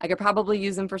 I could probably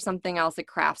use them for something else like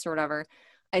crafts or whatever.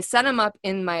 I set them up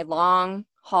in my long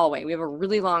hallway. We have a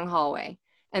really long hallway.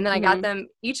 And then I got them,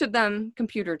 each of them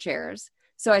computer chairs.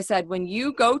 So I said, when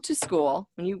you go to school,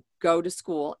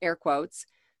 air quotes,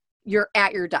 you're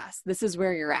at your desk. This is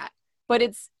where you're at. But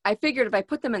I figured if I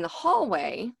put them in the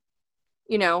hallway,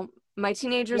 you know, my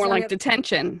teenagers. More like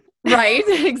detention. Right,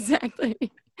 exactly.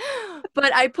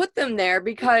 But I put them there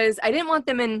because I didn't want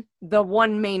them in the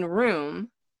one main room,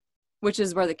 which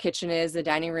is where the kitchen is, the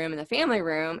dining room, and the family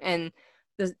room, and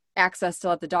the access to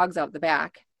let the dogs out the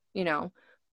back, you know.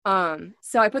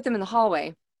 So I put them in the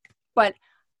hallway, but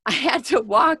I had to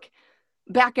walk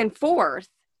back and forth.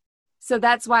 So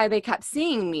that's why they kept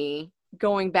seeing me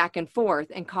going back and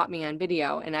forth and caught me on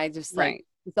video. And I just like,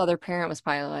 this other parent was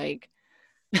probably like,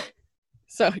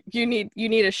 so you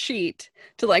need a sheet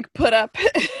to like put up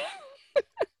a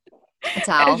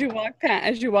towel.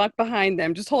 as you walk behind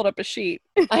them. Just hold up a sheet.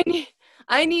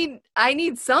 I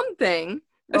need something.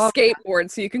 A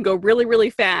skateboard so you can go really, really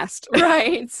fast.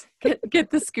 Right.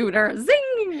 Get the scooter.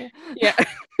 Zing. Yeah.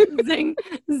 Zing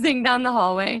down the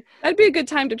hallway. That'd be a good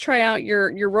time to try out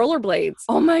your rollerblades.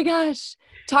 Oh my gosh.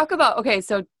 Talk about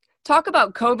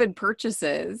COVID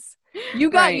purchases. You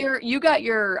got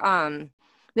your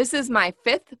this is my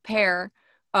 5th pair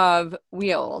of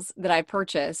wheels that I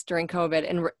purchased during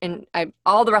COVID, and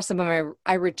all the rest of them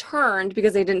I returned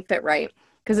because they didn't fit right,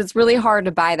 because it's really hard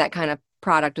to buy that kind of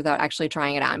product without actually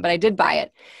trying it on. But I did buy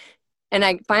it, and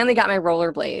I finally got my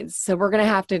rollerblades, so we're gonna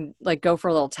have to like go for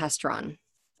a little test run.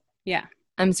 Yeah,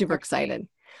 I'm super excited.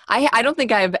 I don't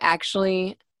think I've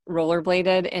actually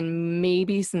rollerbladed in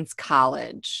maybe since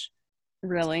college.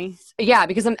 Really? Yeah,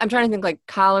 because I'm trying to think, like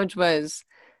college was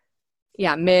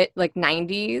mid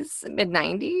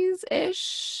 90s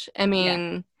ish. I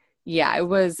mean,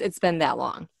 it's been that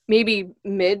long. Maybe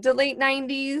mid to late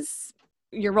 90s.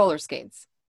 Your roller skates.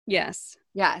 Yes.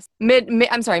 Mid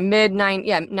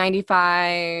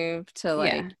 95 to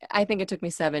like, I think it took me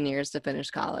 7 years to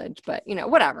finish college, but you know,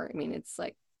 whatever. I mean, it's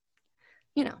like,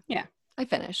 you know, I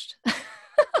finished. Good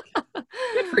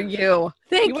for you.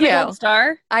 Thank you. Want a gold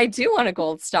star? I do want a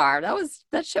gold star.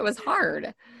 That shit was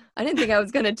hard. I didn't think I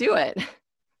was going to do it.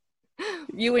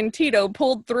 You and Tito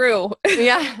pulled through.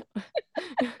 Yeah.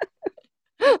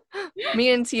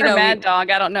 Me and Tito. Or Mad Dog.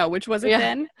 I don't know. Which was it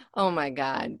then? Oh my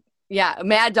God. Yeah.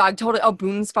 Mad Dog. Totally. Oh,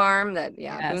 Boone's Farm.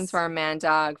 Yes. Boone's Farm, Mad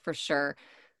Dog for sure.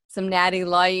 Some Natty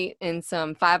Light and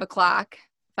some 5 o'clock.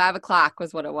 5 o'clock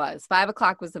was what it was. 5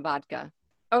 o'clock was the vodka.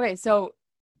 Okay. So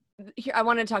here, I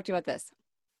want to talk to you about this.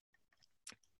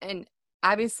 And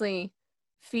obviously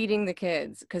feeding the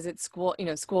kids because it's school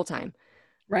time.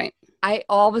 Right. I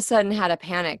all of a sudden had a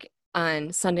panic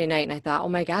on Sunday night, and I thought, oh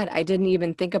my God, I didn't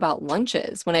even think about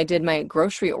lunches when I did my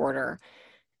grocery order.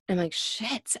 I'm like,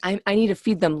 shit, I need to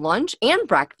feed them lunch and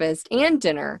breakfast and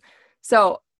dinner.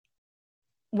 So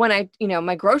when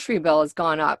my grocery bill has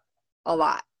gone up a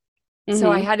lot. Mm-hmm.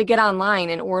 So I had to get online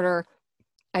and order.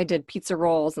 I did pizza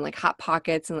rolls and like Hot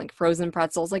Pockets and like frozen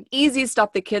pretzels, like easy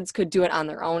stuff the kids could do it on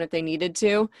their own if they needed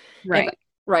to. Right.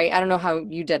 Right. I don't know how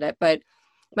you did it, but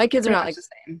my kids are not like the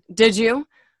same. Did you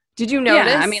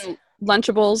notice? Yeah, I mean,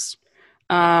 Lunchables,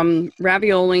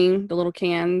 ravioli, the little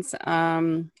cans,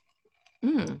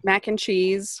 mac and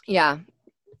cheese. Yeah.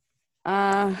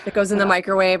 It goes in the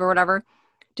microwave or whatever.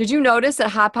 Did you notice that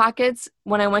Hot Pockets,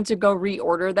 when I went to go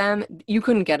reorder them, you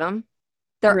couldn't get them?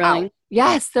 They're out.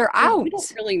 Yes, they're out. We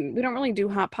don't really do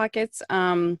Hot Pockets.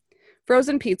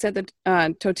 Frozen pizza, the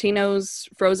Totino's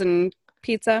frozen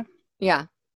pizza. Yeah.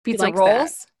 Pizza rolls?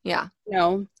 That. Yeah.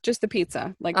 No, just the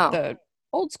pizza, like the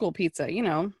old school pizza, you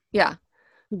know. Yeah.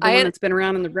 The one that's been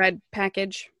around in the red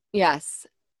package. Yes.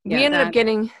 We ended up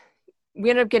getting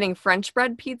French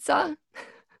bread pizza.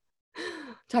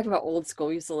 Talking about old school,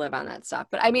 we used to live on that stuff.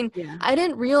 But I mean, I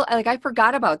didn't I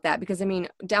forgot about that because I mean,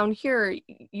 down here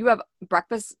you have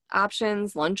breakfast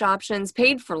options, lunch options,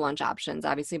 paid for lunch options,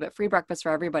 obviously, but free breakfast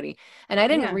for everybody. And I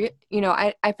didn't,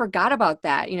 I forgot about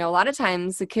that. You know, a lot of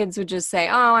times the kids would just say,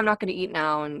 oh, I'm not going to eat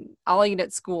now and I'll eat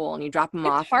at school, and you drop them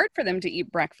off. It's hard for them to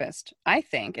eat breakfast. I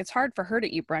think it's hard for her to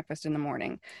eat breakfast in the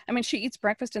morning. I mean, she eats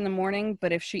breakfast in the morning,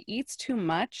 but if she eats too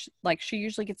much, like she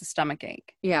usually gets a stomach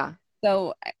ache. Yeah.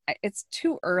 So it's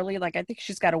too early. Like, I think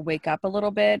she's got to wake up a little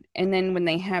bit. And then when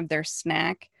they have their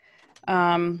snack,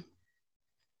 or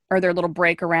their little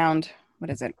break around, what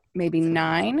is it? Maybe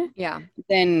 9. Yeah.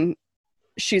 Then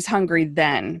she's hungry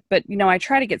then. But, I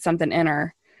try to get something in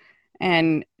her,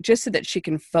 and just so that she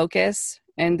can focus.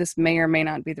 And this may or may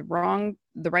not be the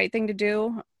right thing to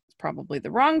do. It's probably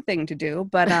the wrong thing to do.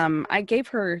 But I gave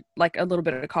her like a little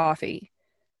bit of coffee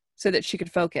so that she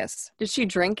could focus. Did she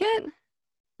drink it?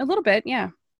 A little bit, yeah.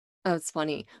 That's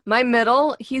funny. My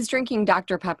middle, he's drinking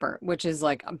Dr. Pepper, which is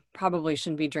like, probably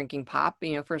shouldn't be drinking pop,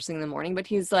 first thing in the morning, but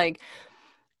he's like,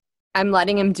 I'm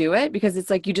letting him do it because it's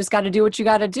like, you just got to do what you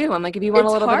got to do. I'm like, if you want a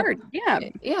It's little hard. bit of, Yeah.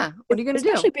 yeah, what are you going to do?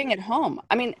 Especially being at home.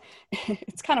 I mean,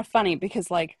 it's kind of funny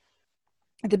because like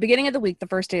at the beginning of the week, the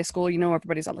first day of school,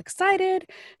 everybody's all excited.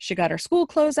 She got her school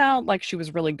clothes out like she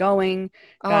was really going,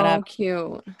 got Oh, up,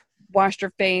 cute. washed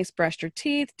her face, brushed her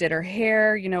teeth, did her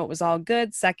hair. It was all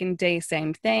good. Second day,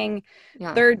 same thing.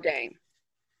 Yeah. Third day,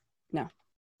 no,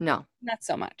 No. not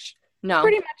so much. No.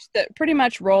 Pretty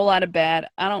much roll out of bed.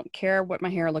 I don't care what my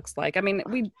hair looks like. I mean,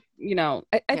 I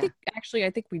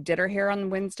think we did her hair on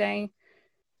Wednesday.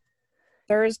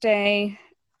 Thursday,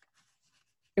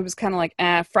 it was kind of like,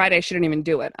 Friday, she didn't even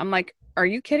do it. I'm like, are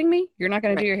you kidding me? You're not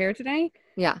going to do your hair today?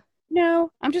 Yeah.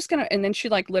 No, I'm just going to. And then she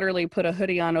like literally put a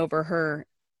hoodie on over her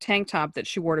tank top that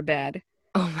she wore to bed.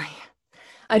 Oh my.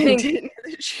 I think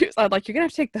I'm like, you're going to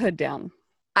have to take the hood down.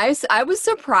 I was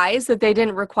surprised that they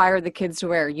didn't require the kids to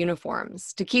wear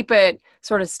uniforms to keep it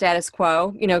sort of status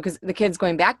quo, because the kids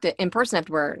going back to in person have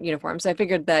to wear uniforms. So I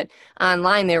figured that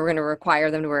online they were going to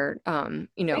require them to wear, Thank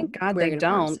God wear they uniforms.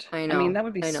 don't. I know. I mean, that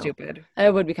would be stupid.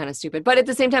 It would be kind of stupid, but at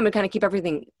the same time, it kind of keep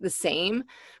everything the same.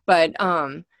 But,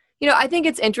 I think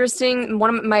it's interesting.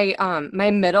 One of my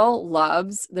middle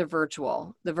loves the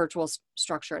virtual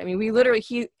structure. I mean, we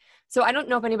literally, so I don't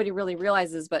know if anybody really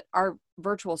realizes, but our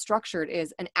virtual structured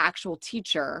is an actual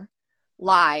teacher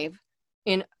live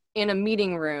in a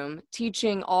meeting room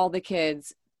teaching all the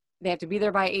kids. They have to be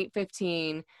there by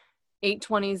 8:15.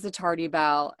 8:20 is the tardy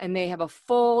bell, and they have a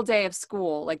full day of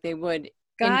school like they would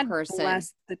in person. God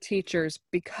bless the teachers,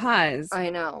 because I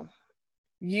know.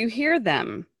 You hear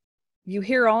them. You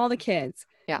hear all the kids.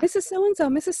 Yeah. Mrs. So-and-so,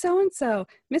 Mrs. So-and-so,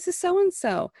 Mrs.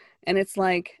 So-and-so. And it's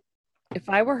like, if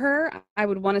I were her, I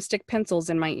would want to stick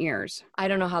pencils in my ears. I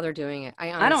don't know how they're doing it.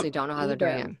 I honestly don't know how they're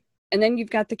doing it. And then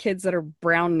you've got the kids that are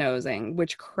brown nosing,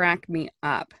 which crack me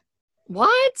up.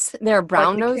 What? They're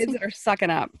brown nosing? The kids that are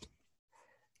sucking up.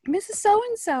 Mrs.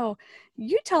 So-and-so,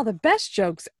 you tell the best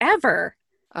jokes ever.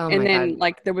 Oh and my then God.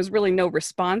 like there was really no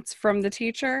response from the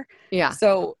teacher. Yeah.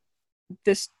 So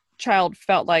this child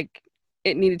felt like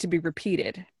it needed to be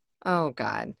repeated. Oh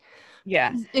God.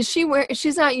 Yeah.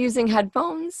 She's not using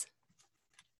headphones?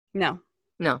 No.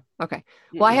 Okay.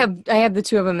 Well, I have the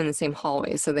two of them in the same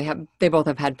hallway, so they both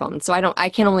have headphones. So I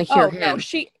can only hear him. No,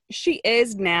 she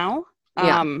is now.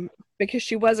 Because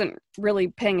she wasn't really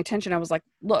paying attention. I was like,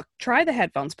 look, try the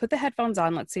headphones. Put the headphones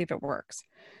on. Let's see if it works.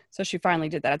 So she finally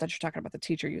did that. I thought you were talking about the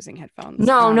teacher using headphones.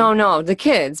 No, the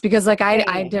kids, because like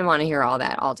I didn't want to hear all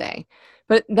that all day.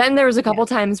 But then there was a couple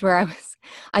times where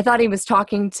I thought he was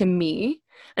talking to me,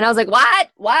 and I was like,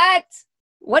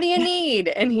 what do you need?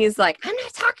 And he's like, I'm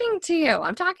not talking to you.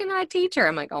 I'm talking to a teacher.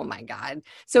 I'm like, oh my God.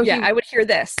 So I would hear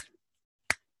this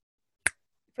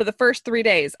for the first 3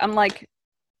 days. I'm like,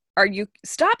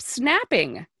 stop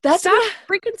snapping. Stop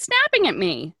freaking snapping at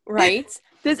me. Right?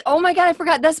 Oh my God, I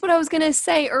forgot. That's what I was going to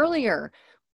say earlier.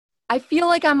 I feel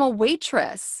like I'm a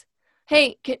waitress.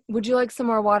 Hey, would you like some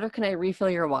more water? Can I refill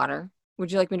your water?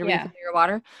 Would you like me to refill your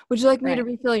water? Would you like me to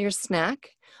refill your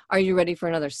snack? Are you ready for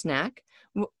another snack?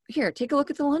 Here, take a look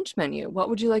at the lunch menu. What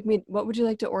would you like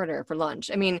to order for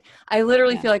lunch? I mean, I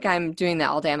literally feel like I'm doing that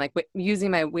all day. I'm like using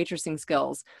my waitressing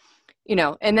skills,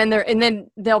 and then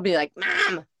they'll be like,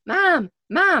 Mom,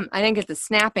 I didn't get the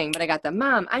snapping, but I got the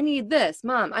Mom, I need this,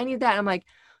 Mom, I need that. I'm like,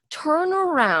 turn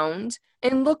around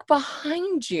and look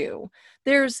behind you.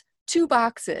 There's 2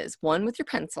 boxes, one with your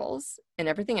pencils and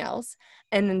everything else,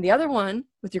 and then the other one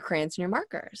with your crayons and your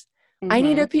markers. Mm-hmm. I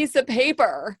need a piece of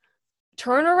paper.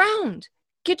 Turn around.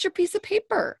 Get your piece of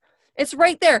paper. It's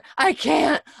right there. I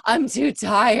can't. I'm too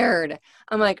tired.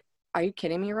 I'm like, are you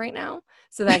kidding me right now?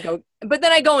 So then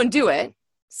I go and do it.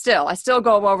 I still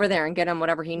go over there and get him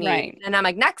whatever he needs. Right. And I'm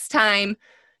like, next time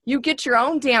you get your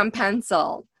own damn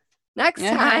pencil. Next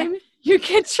time you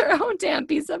get your own damn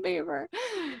piece of paper.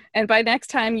 And by next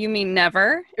time, you mean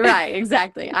never. Right,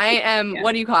 exactly. I am,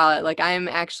 what do you call it? Like I am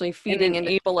actually feeding an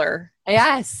enabler.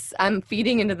 Yes, I'm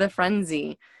feeding into the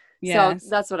frenzy. Yes. So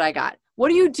that's what I got. What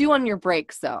do you do on your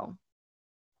breaks though?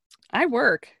 I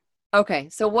work. Okay,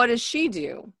 so what does she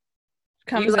do?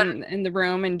 Comes in the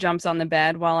room and jumps on the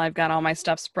bed while I've got all my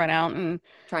stuff spread out and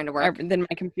trying to work. Then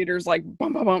my computer's like,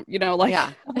 bum, bum, bum, I'm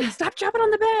like, stop jumping on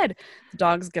the bed. The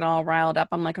dogs get all riled up.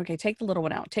 I'm like, okay, take the little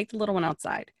one out. Take the little one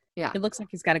outside. Yeah. It looks like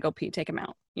he's got to go pee. Take him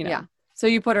out. Yeah. So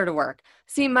you put her to work.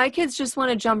 See, my kids just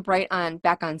want to jump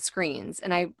back on screens.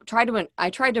 And I tried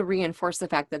to reinforce the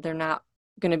fact that they're not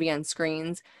going to be on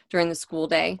screens during the school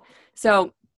day.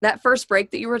 So that first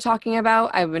break that you were talking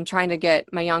about, I've been trying to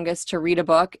get my youngest to read a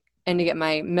book and to get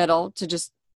my middle to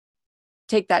just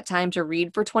take that time to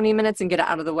read for 20 minutes and get it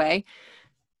out of the way,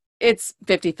 it's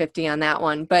 50-50 on that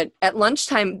one. But at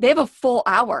lunchtime, they have a full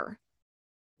hour.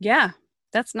 Yeah,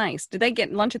 that's nice. Did they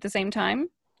get lunch at the same time?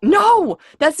 No,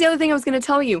 that's the other thing I was going to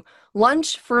tell you.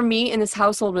 Lunch for me in this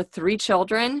household with 3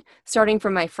 children, starting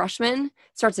from my freshman,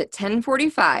 starts at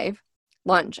 10:45.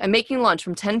 Lunch. I'm making lunch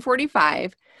from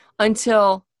 10:45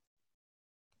 until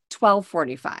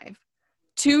 12:45.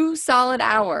 2 solid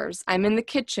hours. I'm in the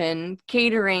kitchen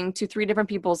catering to 3 different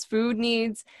people's food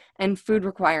needs and food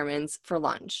requirements for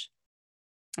lunch.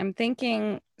 I'm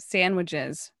thinking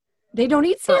sandwiches. They don't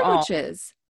eat For all.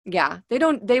 sandwiches. Yeah,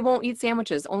 they won't eat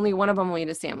sandwiches. Only one of them will eat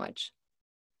a sandwich.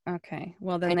 Okay.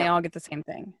 Well, I then they know. all get the same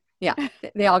thing. Yeah,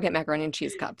 they all get macaroni and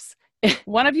cheese cups.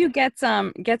 One of you gets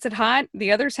it hot.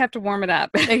 The others have to warm it up.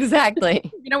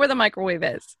 Exactly. You know where the microwave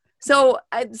is. So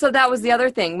that was the other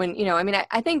thing when,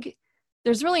 I think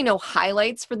there's really no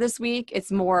highlights for this week.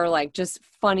 It's more like just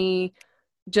funny,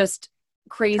 just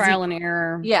crazy. Trial and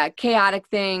error. Yeah, chaotic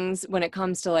things when it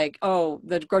comes to like, oh,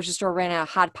 the grocery store ran out of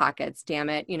Hot Pockets, damn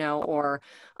it, or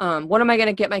what am I going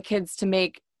to get my kids to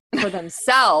make for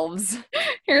themselves?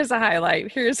 Here's a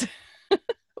highlight. Here's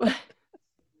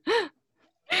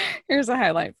a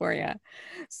highlight for you.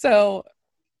 So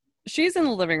she's in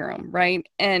the living room, right?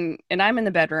 And I'm in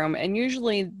the bedroom, and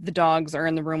usually the dogs are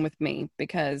in the room with me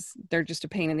because they're just a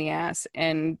pain in the ass.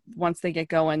 And once they get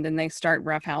going, then they start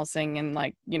roughhousing and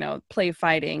like, play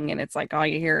fighting. And it's like, all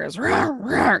you hear is, rawr,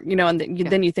 rawr, and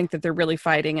then you think that they're really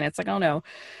fighting. And it's like, oh no.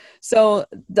 So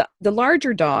the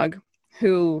larger dog,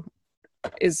 who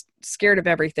is scared of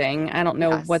everything, I don't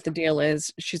know what the deal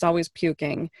is. She's always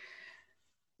puking.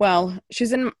 Well,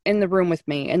 she's in the room with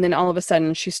me. And then all of a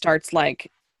sudden she starts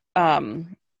like, what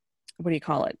do you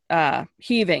call it?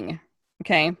 Heaving.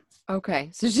 Okay.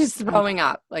 So she's throwing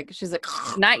up. Like she's like,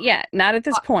 not yet. Not at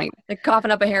this point. Like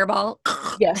coughing up a hairball.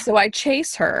 Yeah. So I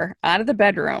chase her out of the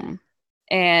bedroom,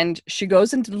 and she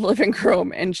goes into the living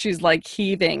room, and she's like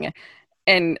heaving,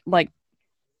 and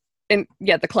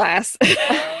the class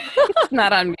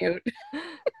not on mute.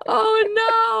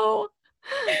 Oh no.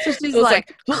 So she's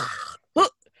like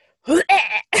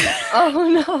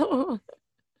oh no.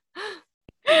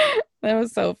 That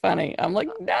was so funny. I'm like,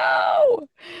 no.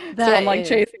 So I'm like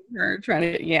chasing her, trying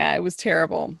to, it was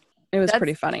terrible. It was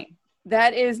pretty funny.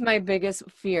 That is my biggest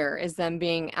fear, is them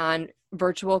being on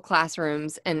virtual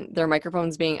classrooms and their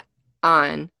microphones being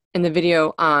on and the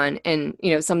video on, and,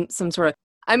 some sort of,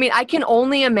 I can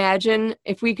only imagine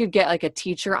if we could get like a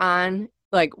teacher on,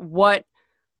 like what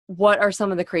are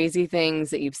some of the crazy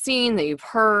things that you've seen, that you've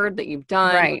heard, that you've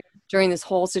done during this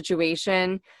whole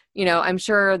situation. I'm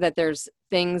sure that there's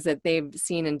things that they've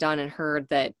seen and done and heard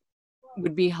that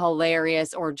would be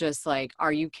hilarious, or just like,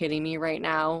 are you kidding me right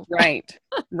now? Right.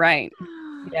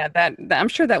 Yeah, that I'm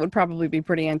sure that would probably be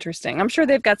pretty interesting. I'm sure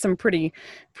they've got some pretty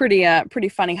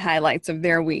funny highlights of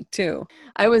their week too.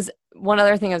 One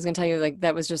other thing I was going to tell you, like,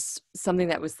 that was just something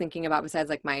that I was thinking about besides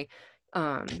like my,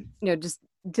 just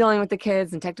dealing with the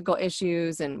kids and technical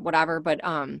issues and whatever. But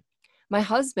my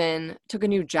husband took a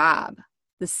new job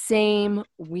the same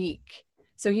week.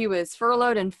 So he was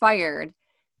furloughed and fired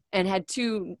and had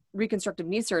 2 reconstructive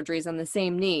knee surgeries on the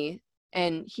same knee.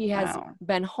 And he has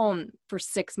been home for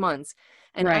 6 months.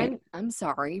 And I'm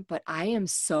sorry, but I am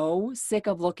so sick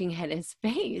of looking at his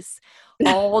face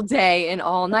all day and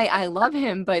all night. I love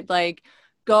him, but like,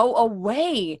 go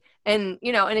away. And,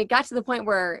 and it got to the point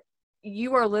where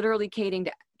you are literally catering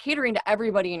to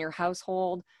everybody in your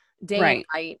household day and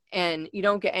night, and you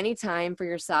don't get any time for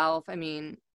yourself.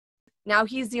 Now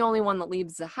he's the only one that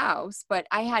leaves the house, but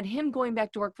I had him going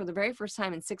back to work for the very first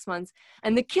time in 6 months,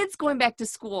 and the kids going back to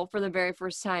school for the very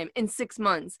first time in 6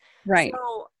 months. Right.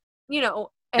 So,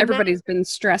 everybody's been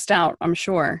stressed out, I'm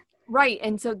sure. Right.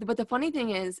 And so, but the funny thing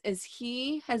is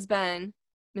he has been,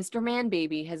 Mr. Man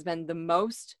Baby has been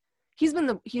he's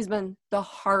been the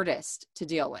hardest to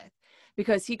deal with,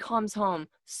 because he comes home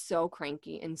so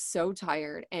cranky and so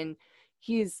tired, and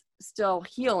he's still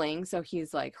healing. So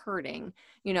he's like hurting,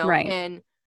 and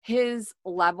his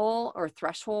level or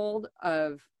threshold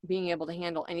of being able to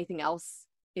handle anything else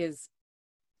is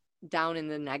down in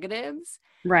the negatives.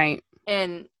 Right.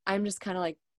 And I'm just kind of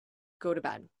like, go to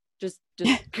bed. Just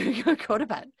go to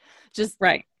bed. Just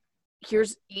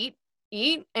here's eat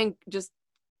and just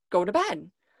go to bed.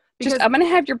 I'm going to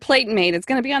have your plate made. It's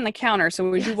going to be on the counter.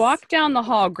 So as you walk down the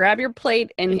hall, grab your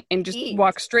plate and just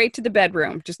walk straight to the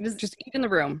bedroom. Just eat in the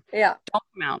room. Yeah. Don't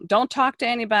come out. Don't talk to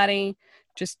anybody.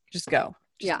 Just go.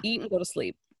 Eat and go to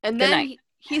sleep. And then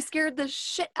he scared the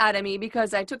shit out of me,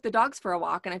 because I took the dogs for a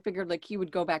walk, and I figured like he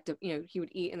would go back to, he would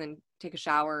eat and then take a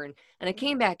shower. And I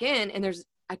came back in, and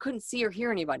I couldn't see or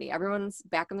hear anybody. Everyone's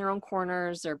back in their own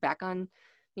corners or back on,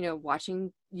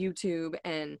 watching YouTube.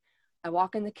 And I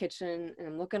walk in the kitchen and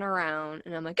I'm looking around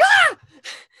and I'm like, ah!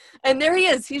 And there he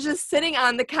is. He's just sitting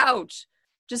on the couch,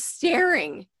 just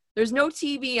staring. There's no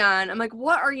TV on. I'm like,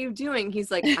 what are you doing?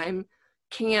 He's like,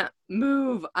 can't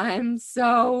move. I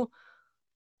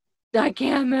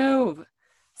can't move.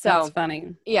 So That's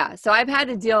funny. Yeah. So I've had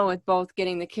to deal with both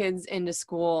getting the kids into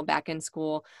school, back in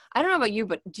school. I don't know about you,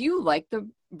 but do you like the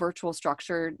virtual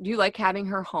structure? Do you like having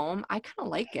her home? I kind of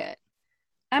like it.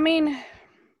 I mean,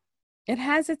 it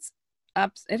has its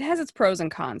ups, it has its pros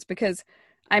and cons, because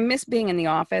I miss being in the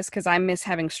office, because I miss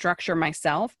having structure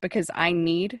myself, because I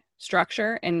need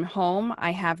structure. In home,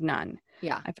 I have none.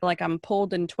 Yeah. I feel like I'm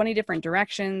pulled in 20 different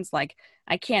directions. Like,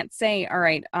 I can't say, all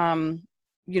right,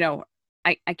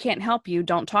 I can't help you.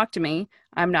 Don't talk to me.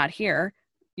 I'm not here.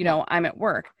 I'm at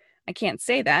work. I can't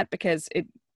say that because it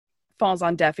falls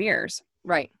on deaf ears.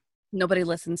 Right. Nobody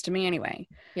listens to me anyway.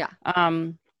 Yeah.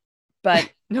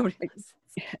 But Nobody.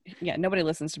 yeah, nobody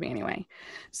listens to me anyway.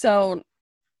 So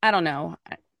I don't know.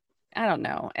 I don't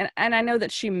know. And I know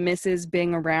that she misses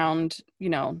being around,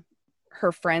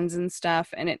 her friends and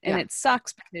stuff. And it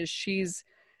sucks because she's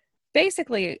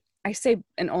basically, I say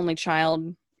an only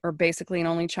child, or basically an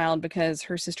only child, because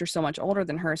her sister's so much older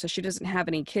than her. So she doesn't have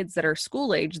any kids that are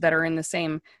school age that are in the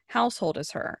same household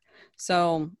as her.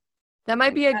 So that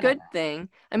might be a good thing.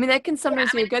 I mean, that can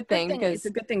sometimes be a good thing because it's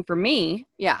a good thing for me.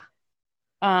 Yeah.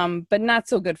 But not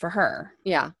so good for her.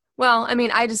 Yeah. Well, I mean,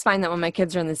 I just find that when my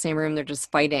kids are in the same room, they're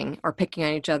just fighting or picking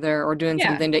on each other or doing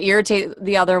something to irritate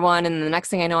the other one. And the next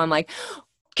thing I know, I'm like,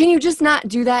 can you just not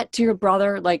do that to your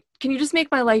brother? Like, can you just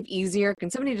make my life easier?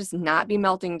 Can somebody just not be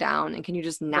melting down? And can you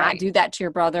just not do that to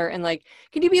your brother? And like,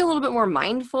 can you be a little bit more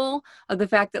mindful of the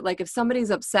fact that, like, if somebody's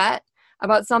upset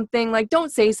about something, like,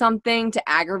 don't say something to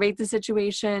aggravate the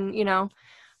situation,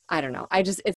 I don't know. I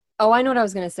know what I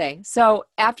was going to say. So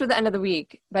by the end of the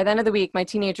week, my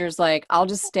teenager's like, I'll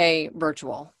just stay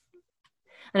virtual.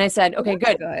 And I said, okay,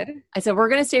 good. I said, we're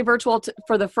going to stay virtual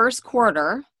for the first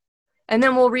quarter, and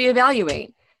then we'll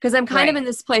reevaluate. Because I'm kind of in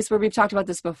this place where we've talked about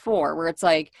this before, where it's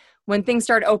like when things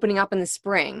start opening up in the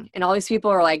spring and all these people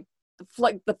are like,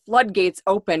 the floodgates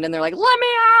opened and they're like, let me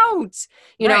out,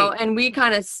 know, and we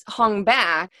kind of hung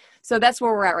back. So that's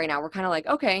where we're at right now. We're kind of like,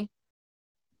 okay,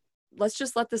 let's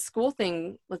just let the school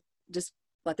thing, let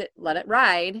it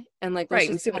ride. And like, let's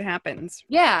and see what happens.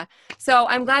 Yeah. So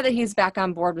I'm glad that he's back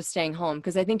on board with staying home.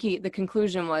 Because I think the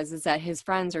conclusion is that his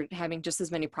friends are having just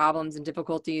as many problems and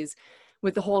difficulties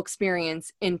with the whole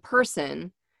experience in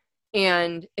person,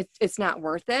 and it's not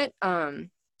worth it.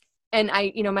 And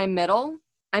my middle,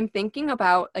 I'm thinking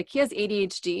about, like, he has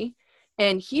ADHD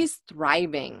and he's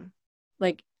thriving.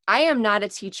 Like, I am not a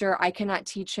teacher. I cannot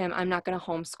teach him. I'm not going to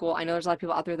homeschool. I know there's a lot of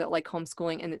people out there that like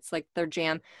homeschooling and it's like their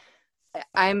jam.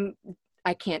 I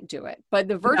can't do it. But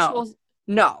the virtual,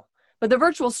 no. But the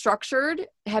virtual structured,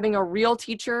 having a real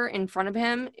teacher in front of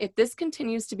him, if this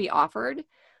continues to be offered,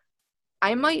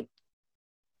 I might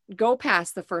go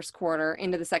past the first quarter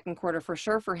into the second quarter for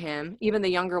sure for him. Even the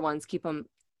younger ones, keep them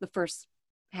the first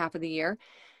half of the year.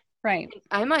 Right.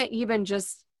 I might even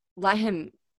just let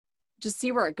him just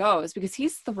see where it goes, because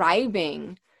he's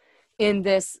thriving in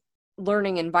this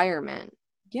learning environment.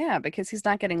 Yeah, because he's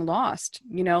not getting lost.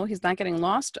 He's not getting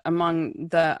lost among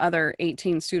the other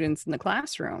 18 students in the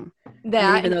classroom.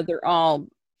 Even though they're all,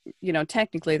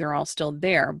 technically they're all still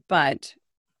there, but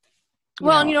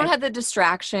and you don't have the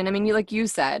distraction. I mean, like you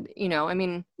said,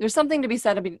 there's something to be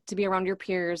said to be around your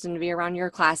peers and to be around your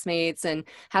classmates and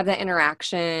have that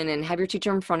interaction and have your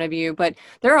teacher in front of you. But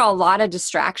there are a lot of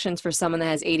distractions for someone that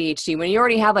has ADHD. When you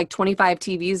already have like 25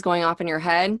 TVs going off in your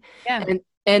head,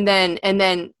 and then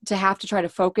to have to try to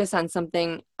focus on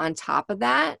something on top of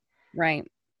that. Right.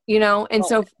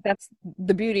 So that's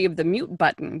the beauty of the mute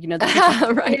button,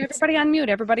 right. Hey,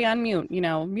 everybody on mute,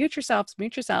 mute yourselves. So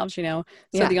the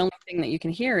only thing that you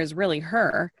can hear is really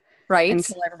her, right?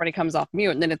 Until everybody comes off mute.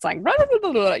 And then it's like,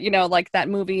 like that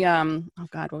movie. Oh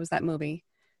God, what was that movie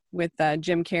with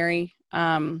Jim Carrey?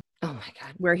 Oh my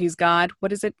God. Where he's God.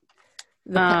 What is it?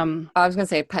 I was going to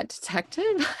say Pet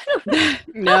Detective. I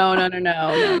don't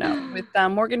know. No. With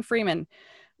Morgan Freeman.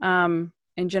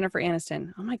 And Jennifer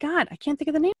Aniston. Oh my God, I can't think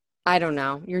of the name. I don't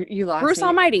know. You lost Bruce me.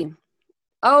 Almighty.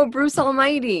 Oh, Bruce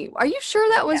Almighty. Are you sure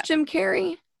that was Jim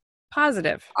Carrey?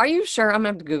 Positive. Are you sure? I'm gonna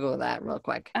have to Google that real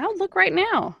quick. I'll look right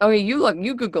now. Okay,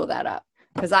 you Google that up,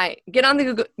 because I get on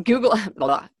the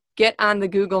get on the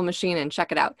Google machine and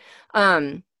check it out.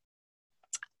 While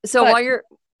you're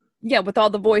with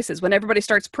all the voices, when everybody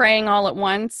starts praying all at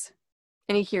once,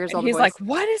 and he hears all the he's voices. Like,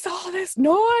 what is all this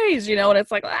noise? And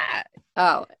it's like, ah.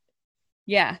 Oh.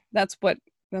 Yeah, that's what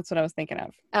I was thinking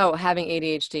of. Oh, having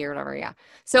ADHD or whatever. Yeah.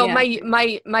 So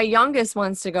Yeah. my youngest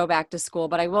wants to go back to school,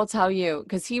 but I will tell you,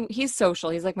 because he's social.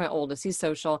 He's like my oldest. He's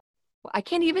social. I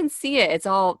can't even see it.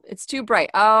 It's too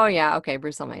bright. Oh yeah. Okay.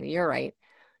 Bruce Almighty. You're right.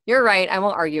 You're right. I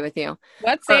won't argue with you.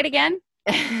 What? Say it again.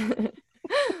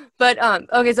 But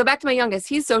okay, so back to my youngest.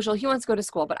 He's social. He wants to go to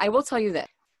school, but I will tell you that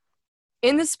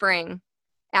in the spring,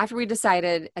 after we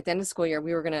decided at the end of school year,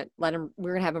 we were gonna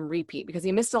have him repeat because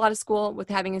he missed a lot of school with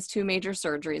having his 2 major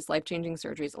surgeries, life-changing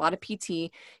surgeries, a lot of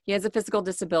PT. He has a physical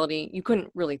disability. You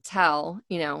couldn't really tell,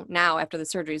 now after the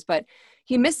surgeries, but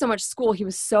he missed so much school. He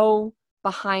was so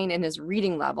behind in his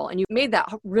reading level. And you made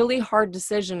that really hard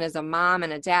decision as a mom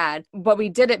and a dad, but we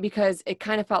did it because it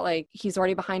kind of felt like he's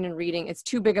already behind in reading. It's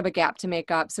too big of a gap to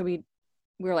make up. So we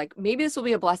were like, maybe this will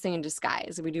be a blessing in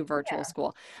disguise if we do virtual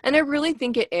school. And I really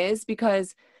think it is,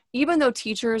 because even though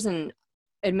teachers and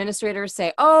administrators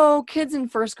say, oh, kids in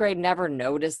first grade never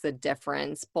notice the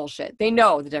difference. Bullshit. They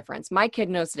know the difference. My kid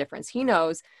knows the difference. He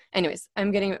knows. Anyways,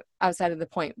 I'm getting outside of the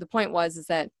point. The point is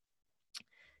that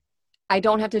I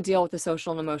don't have to deal with the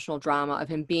social and emotional drama of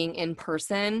him being in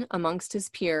person amongst his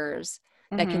peers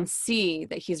that can see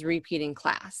that he's repeating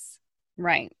class.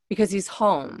 Right. Because he's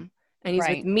home and he's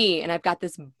with me, and I've got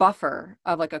this buffer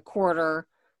of like a quarter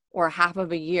or half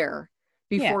of a year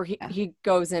before he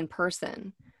goes in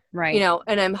person. Right.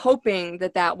 And I'm hoping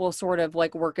that will sort of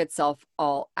like work itself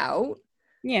all out.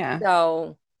 Yeah.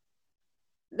 So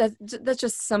that's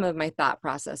just some of my thought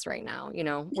process right now,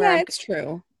 where it's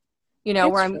true.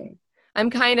 Where I'm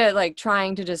kind of like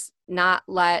trying to just not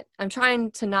let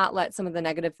some of the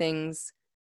negative things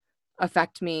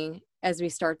affect me as we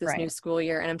start this new school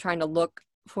year. And I'm trying to look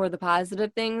for the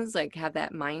positive things, like have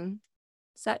that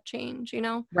mindset change,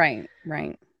 Right.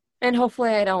 And hopefully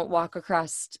I don't walk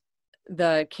across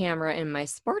the camera in my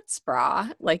sports bra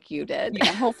like you did.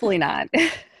 Yeah, hopefully not.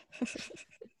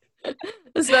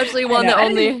 Especially one that I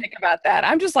only didn't think about that.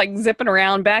 I'm just like zipping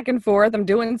around back and forth. I'm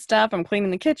doing stuff. I'm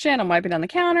cleaning the kitchen. I'm wiping down the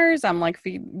counters. I'm like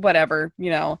whatever,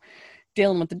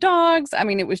 dealing with the dogs. I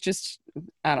mean, it was just,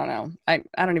 I don't know. I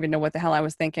don't even know what the hell I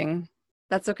was thinking.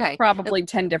 That's okay. Probably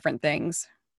 10 different things.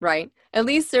 Right. At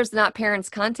least there's not parents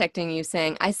contacting you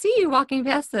saying, I see you walking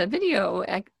past the video.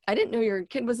 I didn't know your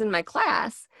kid was in my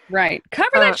class. Right.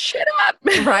 Cover that shit up.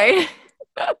 Right.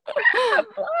 I'm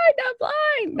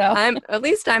blind. No. At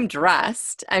least I'm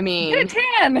dressed. I mean, get a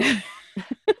tan.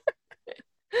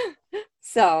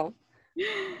 So,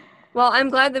 well, I'm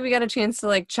glad that we got a chance to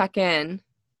like check in,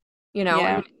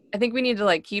 Yeah. I think we need to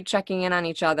like keep checking in on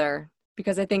each other,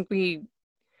 because I think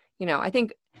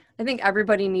I think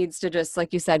everybody needs to just,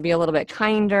 like you said, be a little bit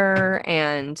kinder,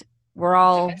 and we're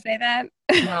all. Did I say that?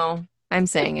 No, I'm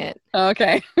saying it.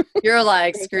 Okay. You're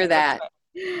like, screw that.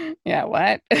 Yeah,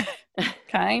 what?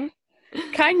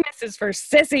 Kindness is for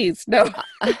sissies. No.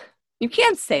 You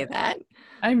can't say that.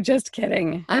 I'm just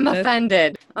kidding. I'm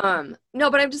offended. No,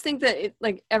 but I just think that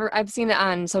I've seen it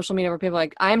on social media where people are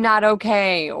like, I'm not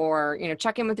okay, or,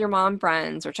 check in with your mom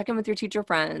friends, or check in with your teacher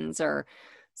friends,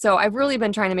 so I've really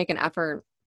been trying to make an effort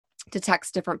to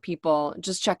text different people,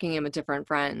 just checking in with different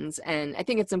friends. And I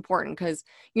think it's important because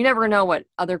you never know what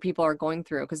other people are going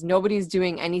through, because nobody's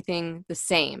doing anything the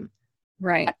same.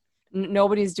 Right.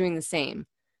 Nobody's doing the same,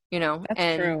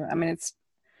 That's true. I mean,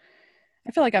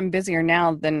 I feel like I'm busier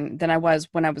now than I was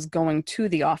when I was going to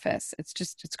the office.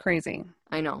 It's crazy.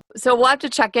 I know. So we'll have to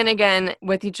check in again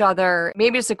with each other,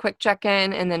 maybe just a quick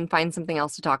check-in, and then find something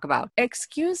else to talk about.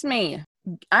 Excuse me.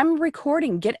 I'm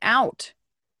recording. Get out.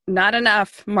 Not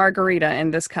enough margarita in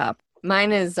this cup.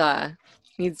 Mine is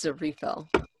needs a refill,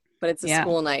 but it's a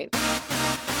school night.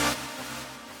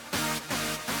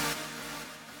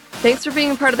 Thanks for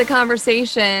being a part of the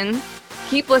conversation.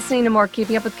 Keep listening to more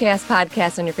Keeping Up with Chaos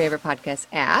podcasts on your favorite podcast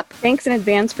app. Thanks in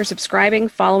advance for subscribing,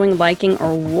 following, liking,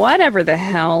 or whatever the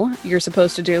hell you're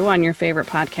supposed to do on your favorite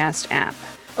podcast app.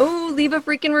 Oh, leave a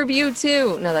freaking review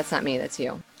too. No, that's not me. That's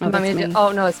you. Oh, that's me.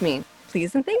 Oh, no, it's me.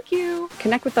 Please and thank you.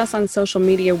 Connect with us on social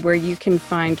media, where you can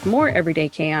find more everyday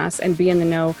chaos and be in the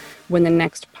know when the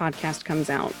next podcast comes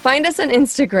out. Find us on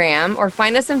Instagram or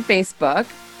find us on Facebook.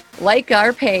 Like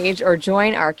our page or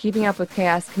join our Keeping Up with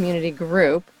Chaos community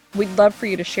group. We'd love for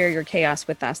you to share your chaos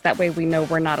with us. That way we know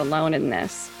we're not alone in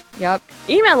this. Yep.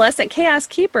 Email us at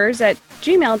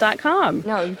chaoskeepers@gmail.com.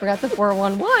 No, you forgot the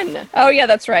 411. Oh, yeah,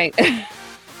 that's right.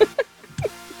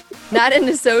 Not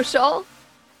into social?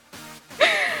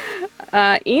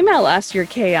 Email us your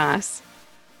chaos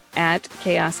at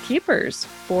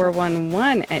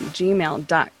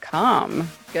chaoskeepers411@gmail.com.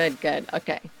 Good.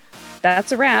 Okay.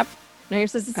 That's a wrap. No, you're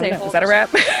supposed to say, Is that a wrap?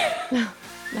 No.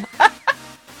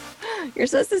 You're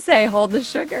supposed to say, hold the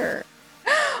sugar.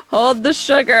 Hold the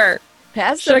sugar.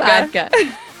 Pass the Sugar. vodka.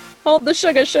 Hold the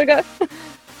sugar.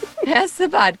 Pass the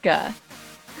vodka.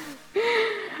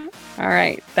 All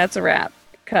right. That's a wrap.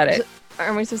 Cut it.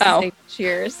 Aren't we supposed to say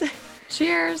cheers?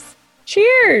 Cheers.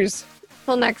 Cheers.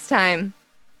 Till next time.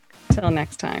 Till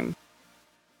next time.